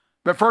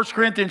 but 1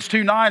 Corinthians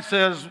 2:9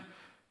 says,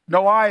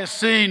 no eye has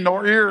seen,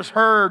 nor ear has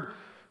heard,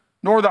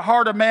 nor the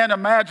heart of man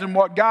imagined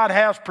what God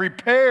has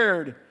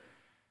prepared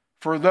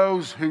for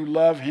those who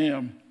love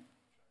Him.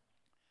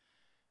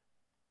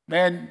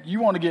 Man,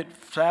 you want to get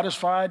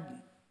satisfied?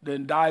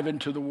 Then dive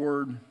into the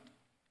Word.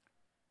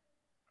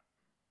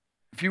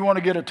 If you want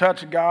to get a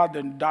touch of God,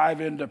 then dive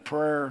into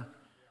prayer.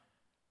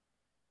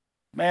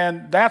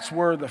 Man, that's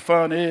where the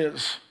fun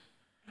is.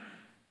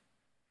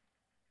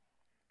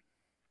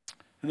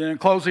 And then in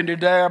closing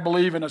today, I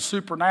believe in a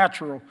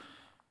supernatural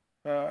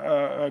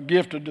a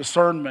gift of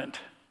discernment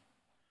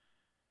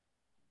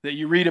that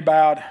you read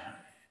about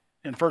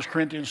in 1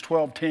 Corinthians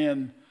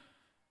 12:10,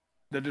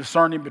 the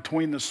discerning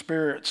between the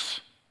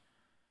spirits.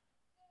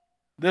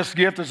 This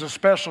gift is a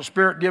special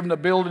spirit-given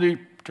ability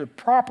to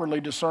properly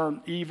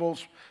discern evil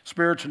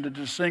spirits and to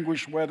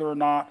distinguish whether or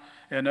not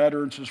an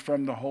utterance is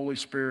from the Holy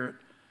Spirit.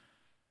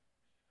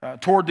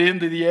 Toward the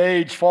end of the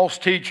age, false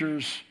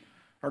teachers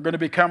are going to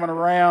be coming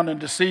around and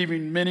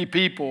deceiving many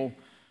people,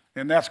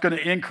 and that's going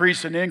to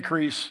increase and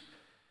increase.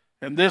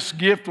 And this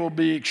gift will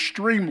be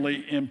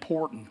extremely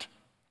important.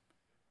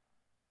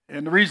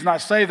 And the reason I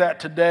say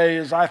that today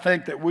is I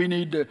think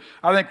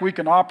we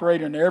can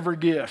operate in every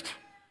gift.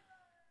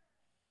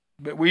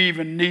 But we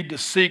even need to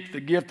seek the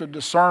gift of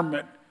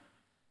discernment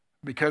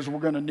because we're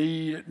going to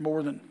need it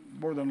more than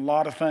a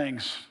lot of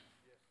things.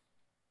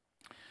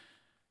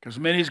 Because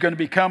many's going to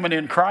be coming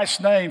in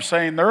Christ's name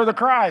saying they're the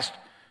Christ,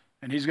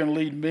 and He's going to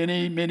lead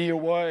many, many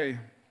away.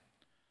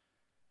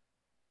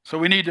 So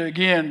we need to,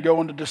 again, go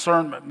into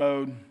discernment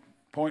mode.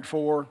 Point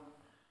 4.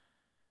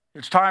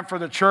 It's time for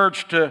the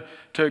church to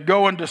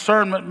go in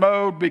discernment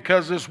mode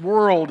because this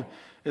world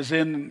is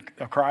in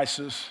a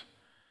crisis.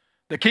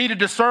 The key to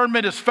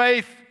discernment is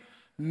faith.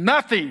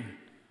 Nothing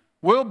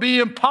will be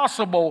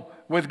impossible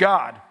with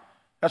God.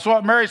 That's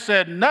what Mary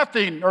said.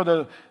 Nothing, or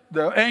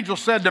the angel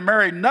said to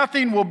Mary,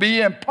 nothing will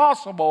be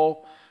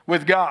impossible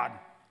with God.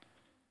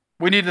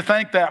 We need to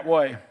think that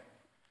way.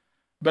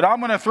 But I'm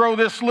going to throw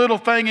this little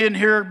thing in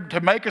here to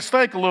make us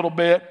think a little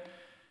bit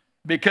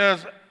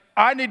because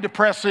I need to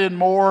press in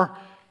more.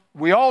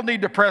 We all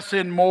need to press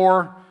in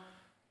more.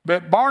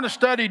 But Barna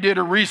Study did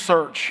a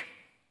research.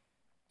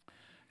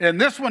 And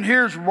this one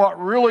here is what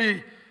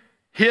really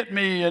hit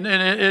me, and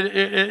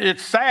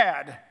it's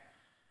sad.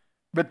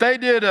 But they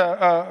did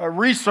a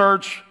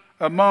research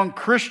among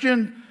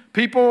Christian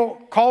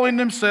people considering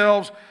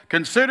themselves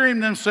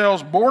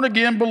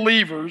born-again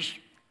believers.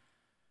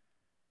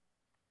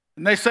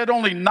 And they said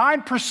only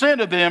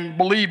 9% of them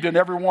believed in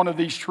every one of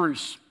these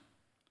truths.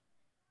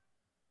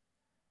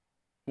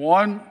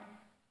 One,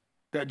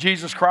 that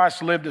Jesus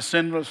Christ lived a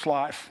sinless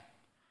life.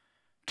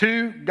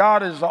 2,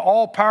 God is the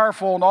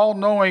all-powerful and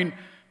all-knowing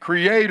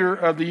creator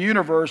of the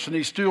universe, and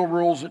He still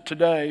rules it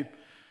today.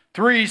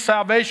 3,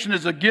 salvation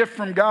is a gift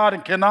from God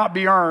and cannot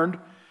be earned.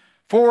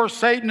 4,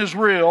 Satan is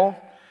real.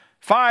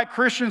 5,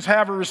 Christians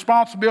have a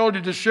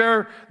responsibility to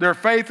share their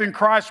faith in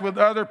Christ with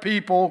other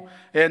people.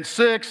 And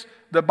 6,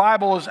 the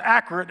Bible is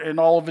accurate in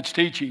all of its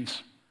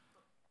teachings.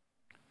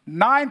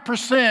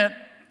 9%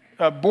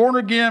 of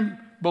born-again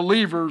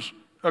believers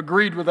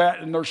agreed with that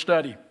in their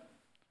study.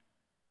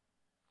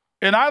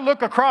 And I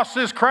look across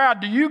this crowd,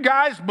 do you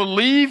guys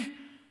believe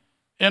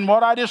in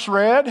what I just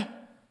read?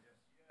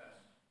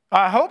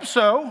 I hope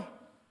so.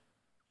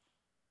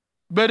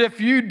 But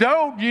if you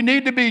don't, you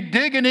need to be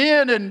digging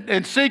in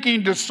and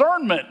seeking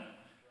discernment.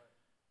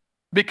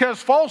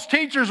 Because false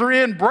teachers are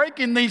in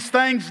breaking these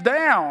things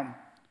down.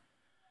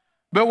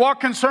 But what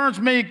concerns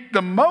me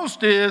the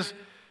most is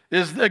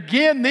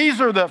again,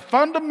 these are the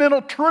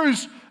fundamental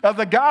truths of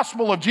the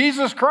gospel of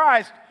Jesus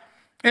Christ.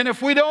 And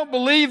if we don't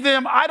believe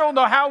them, I don't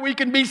know how we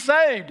can be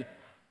saved.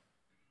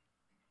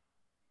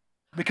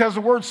 Because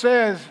the Word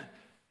says,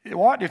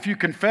 what? If you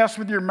confess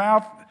with your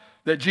mouth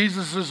that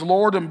Jesus is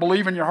Lord and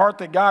believe in your heart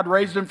that God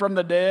raised Him from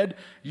the dead,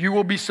 you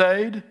will be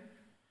saved.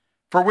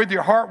 For with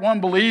your heart one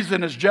believes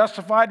and is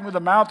justified, and with the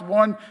mouth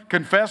one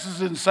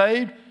confesses and is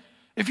saved.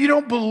 If you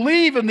don't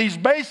believe in these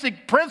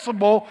basic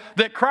principles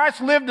that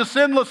Christ lived a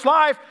sinless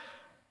life,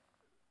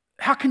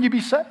 how can you be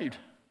saved?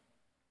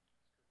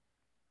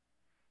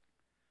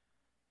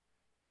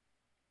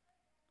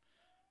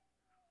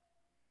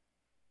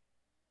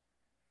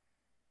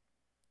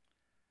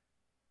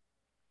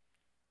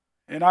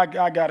 And I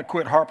got to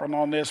quit harping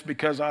on this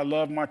because I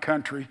love my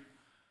country.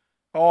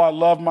 Oh, I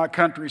love my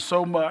country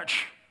so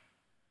much.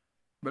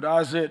 But I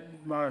was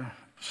at my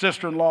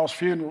sister-in-law's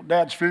funeral,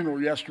 dad's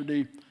funeral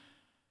yesterday,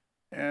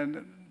 and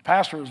the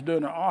pastor was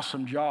doing an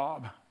awesome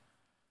job.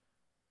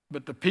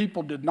 But the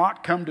people did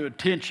not come to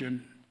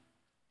attention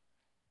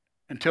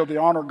until the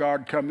honor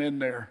guard come in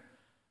there.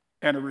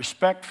 And a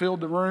respect filled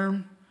the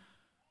room.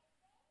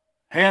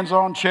 Hands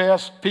on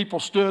chest, people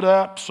stood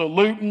up,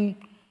 saluting.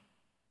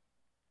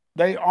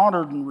 They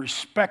honored and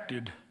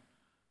respected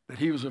that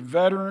he was a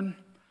veteran.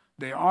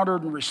 They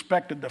honored and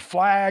respected the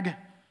flag.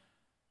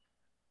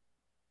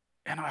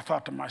 And I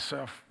thought to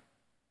myself,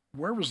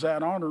 where was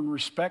that honor and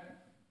respect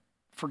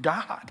for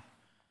God?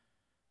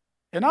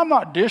 And I'm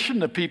not dishing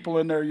the people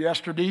in there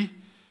yesterday.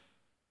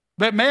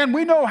 But man,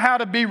 we know how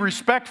to be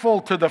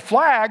respectful to the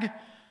flag.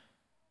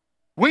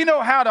 We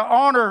know how to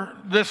honor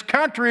this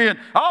country. And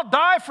I'll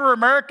die for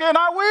America, and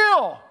I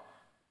will.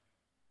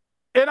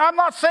 And I'm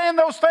not saying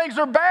those things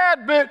are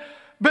bad, but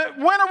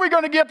when are we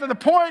going to get to the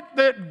point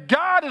that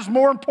God is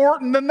more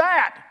important than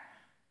that?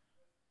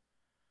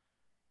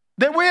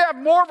 That we have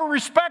more of a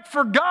respect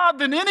for God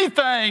than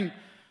anything.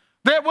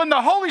 That when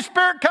the Holy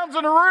Spirit comes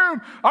in the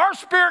room, our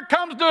spirit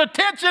comes to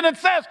attention and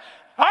says,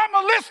 I'm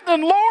a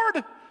listening,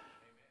 Lord.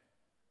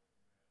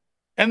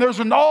 And there's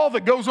an awe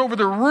that goes over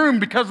the room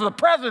because of the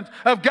presence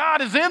of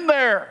God is in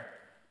there.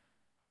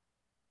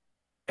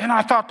 And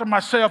I thought to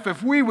myself,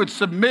 if we would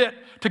submit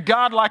to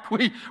God like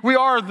we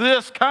are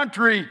this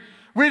country,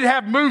 we'd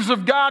have moves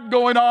of God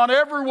going on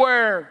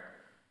everywhere.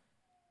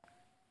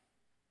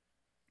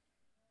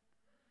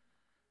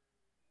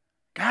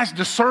 Guys,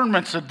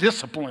 discernment's a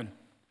discipline.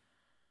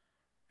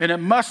 And it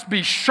must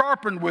be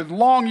sharpened with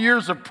long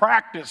years of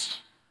practice.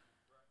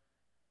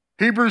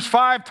 Hebrews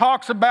 5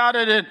 talks about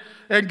it.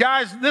 And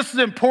guys, this is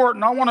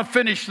important. I want to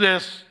finish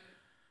this.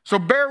 So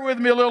bear with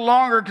me a little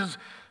longer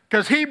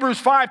because Hebrews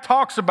 5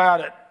 talks about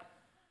it.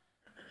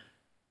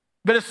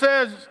 But it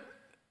says,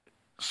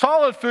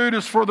 solid food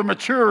is for the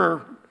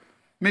mature.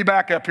 Let me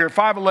back up here,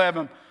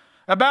 5:11.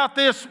 About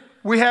this,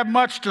 we have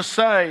much to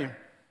say.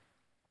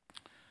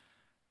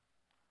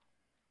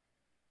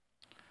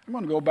 I'm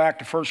going to go back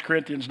to 1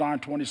 Corinthians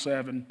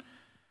 9:27.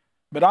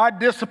 But I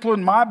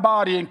discipline my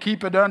body and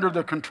keep it under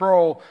the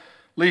control,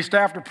 lest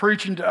after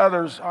preaching to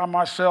others, I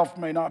myself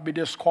may not be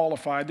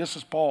disqualified. This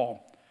is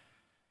Paul.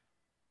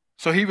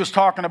 So he was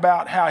talking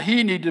about how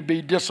he needed to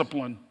be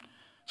disciplined.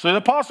 So the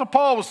Apostle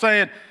Paul was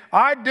saying,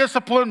 I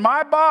discipline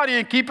my body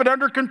and keep it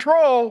under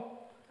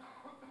control.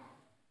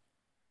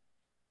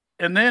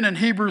 And then in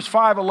Hebrews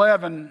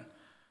 5:11,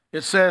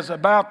 it says,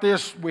 about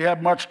this we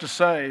have much to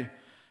say.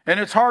 And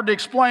it's hard to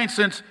explain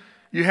since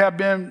you have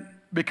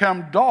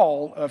become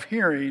dull of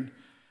hearing.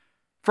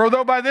 For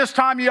though by this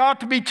time you ought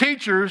to be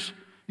teachers,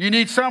 you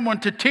need someone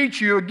to teach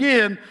you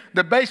again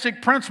the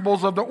basic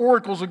principles of the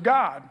oracles of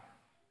God.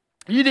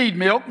 You need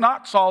milk,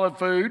 not solid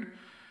food.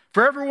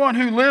 For everyone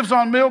who lives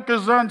on milk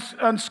is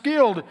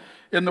unskilled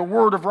in the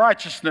word of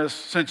righteousness,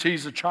 since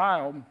he's a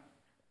child.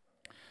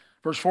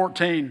 Verse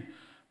 14,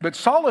 but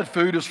solid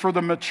food is for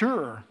the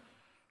mature,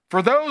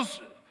 for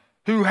those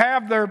who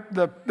have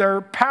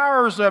their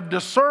powers of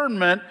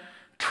discernment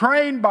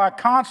trained by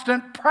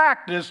constant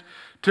practice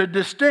to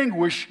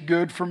distinguish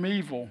good from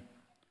evil.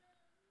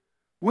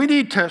 We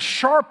need to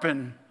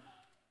sharpen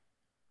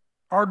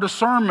our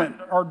discernment,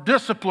 our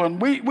discipline.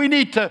 We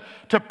need to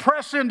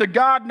press into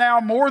God now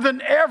more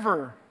than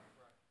ever.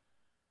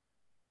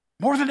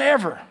 More than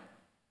ever.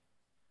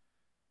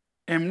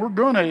 And we're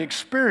going to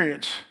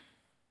experience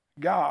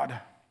God.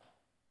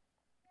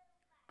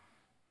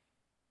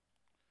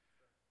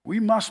 We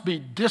must be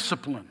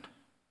disciplined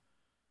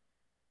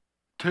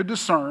to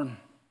discern.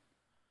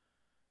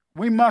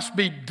 We must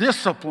be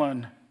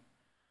disciplined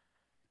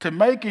to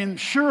making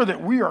sure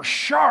that we are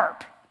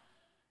sharp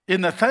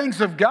in the things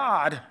of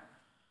God.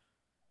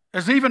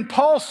 As even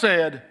Paul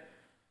said,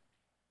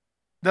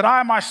 that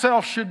I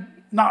myself should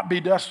not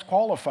be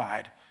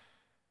disqualified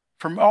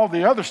from all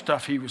the other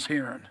stuff he was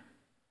hearing.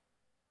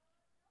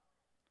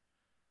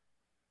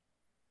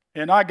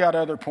 And I got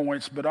other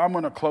points, but I'm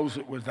going to close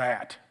it with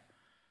that.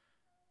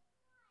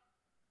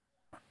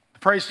 The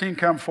praise team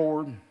come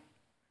forward.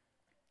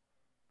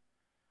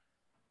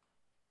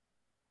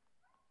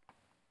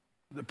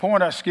 The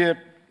point I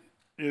skipped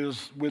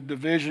is with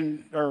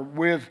division, or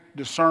with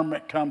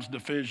discernment comes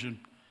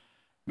division,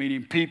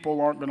 meaning people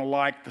aren't going to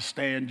like the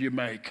stand you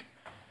make.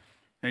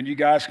 And you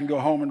guys can go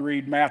home and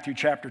read Matthew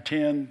chapter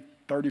 10,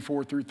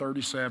 34 through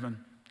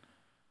 37.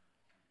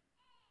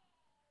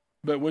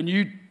 But when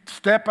you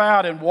step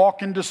out and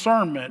walk in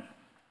discernment,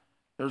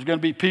 there's going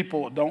to be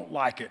people that don't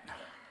like it.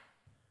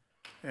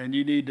 And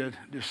you need to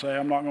just say,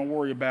 I'm not going to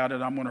worry about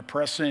it. I'm going to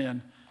press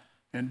in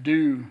and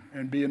do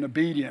and be an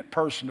obedient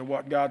person to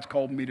what God's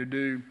called me to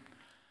do.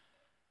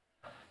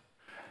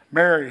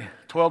 Mary,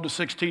 12 to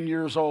 16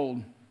 years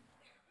old.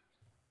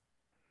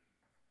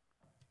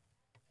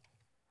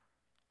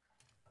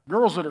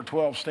 Girls that are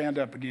 12, stand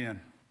up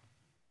again.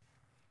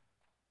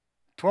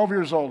 12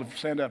 years old,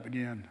 stand up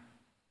again.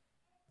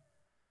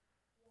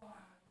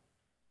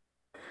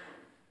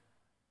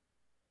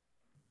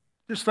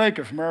 Just think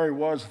if Mary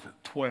was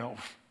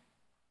 12.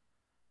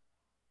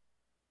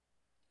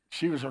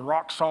 She was a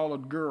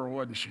rock-solid girl,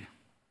 wasn't she?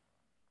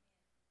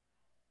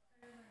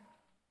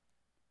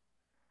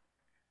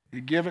 You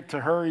give it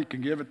to her, you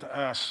can give it to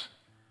us.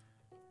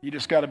 You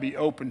just got to be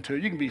open to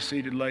it. You can be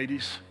seated,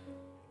 ladies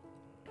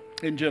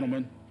and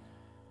gentlemen.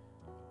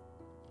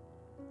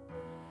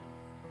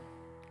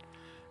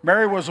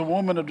 Mary was a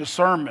woman of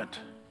discernment.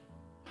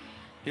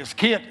 Is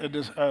Kit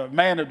a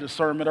man of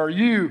discernment? Are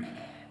you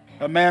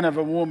a man of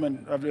a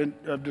woman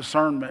of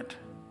discernment?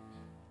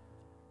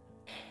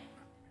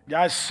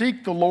 Guys,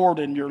 seek the Lord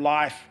in your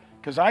life,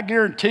 because I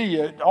guarantee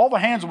you, all the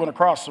hands went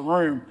across the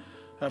room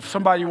of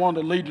somebody you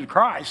wanted to lead to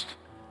Christ.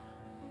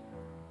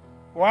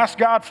 Well, ask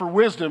God for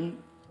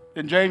wisdom,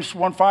 and James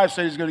 1:5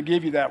 says he's going to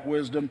give you that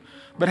wisdom.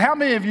 But how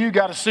many of you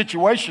got a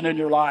situation in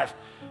your life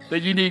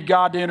that you need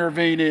God to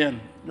intervene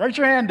in? Raise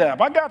your hand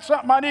up. I got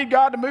something I need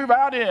God to move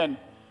out in.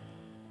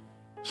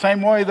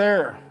 Same way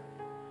there.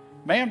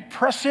 Man,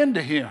 press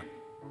into Him.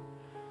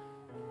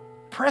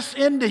 Press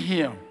into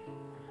Him.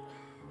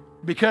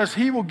 Because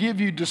He will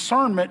give you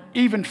discernment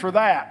even for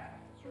that.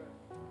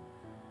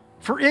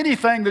 For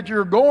anything that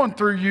you're going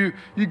through,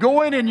 you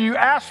go in and you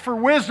ask for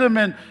wisdom,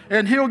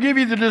 and He'll give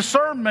you the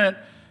discernment.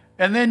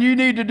 And then you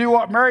need to do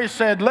what Mary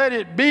said, let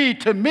it be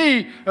to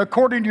me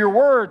according to your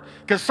word.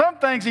 Because some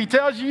things He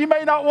tells you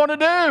may not want to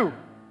do.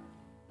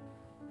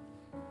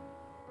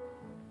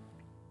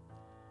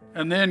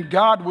 And then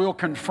God will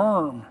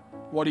confirm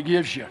what He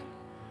gives you. And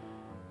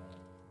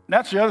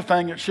that's the other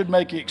thing that should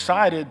make you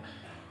excited,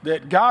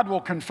 that God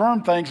will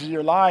confirm things in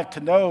your life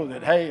to know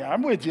that, hey,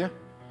 I'm with you.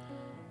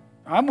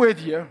 I'm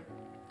with you.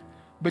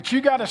 But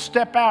you got to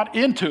step out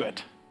into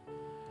it.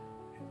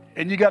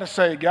 And you got to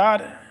say,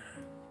 God,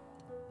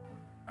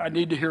 I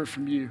need to hear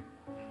from you.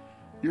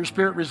 Your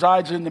Spirit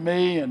resides in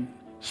me, and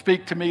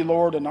speak to me,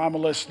 Lord, and I'm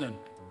listening.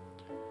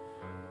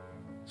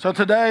 So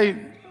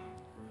today,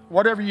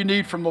 whatever you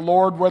need from the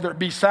Lord, whether it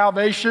be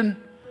salvation,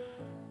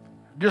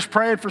 just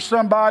praying for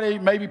somebody,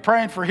 maybe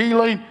praying for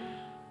healing,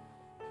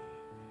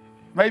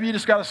 maybe you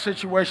just got a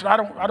situation. I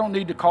don't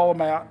need to call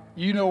them out.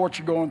 You know what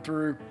you're going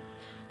through.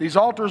 These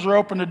altars are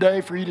open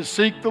today for you to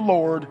seek the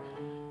Lord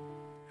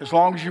as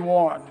long as you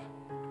want.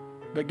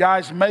 But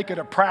guys, make it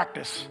a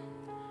practice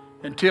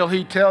until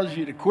He tells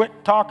you to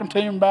quit talking to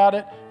Him about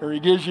it, or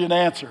He gives you an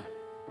answer.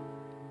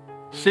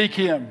 Seek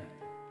Him.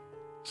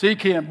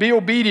 Seek Him. Be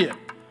obedient.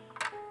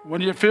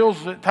 When it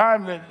feels at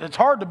time that it's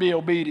hard to be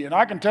obedient.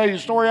 I can tell you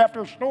story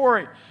after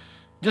story.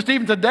 Just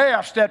even today,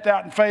 I've stepped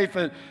out in faith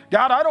that,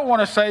 God, I don't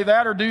want to say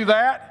that or do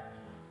that.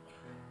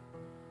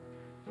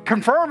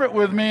 Confirm it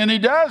with me, and He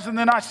does, and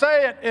then I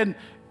say it,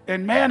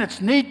 and man,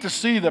 it's neat to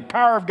see the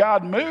power of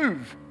God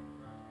move.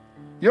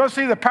 You want to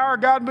see the power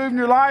of God move in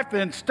your life?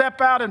 Then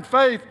step out in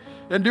faith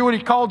and do what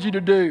He called you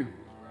to do.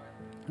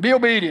 Be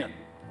obedient.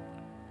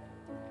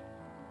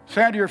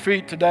 Stand to your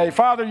feet today.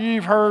 Father,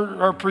 you've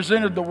heard or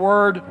presented the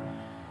word.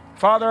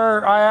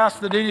 Father, I ask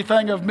that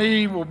anything of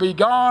me will be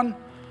gone.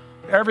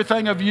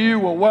 Everything of you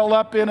will well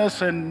up in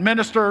us and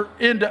minister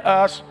into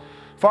us.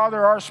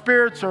 Father, our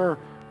spirits are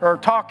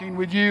talking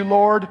with you,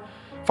 Lord.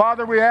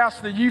 Father, we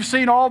ask that you've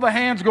seen all the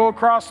hands go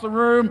across the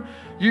room.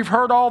 You've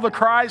heard all the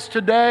cries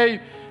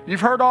today.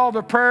 You've heard all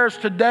the prayers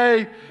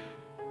today.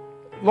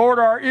 Lord,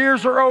 our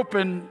ears are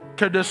open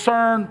to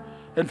discern.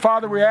 And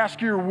Father, we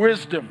ask your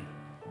wisdom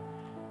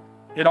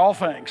in all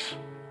things.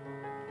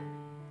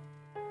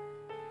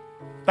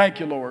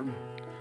 Thank you, Lord.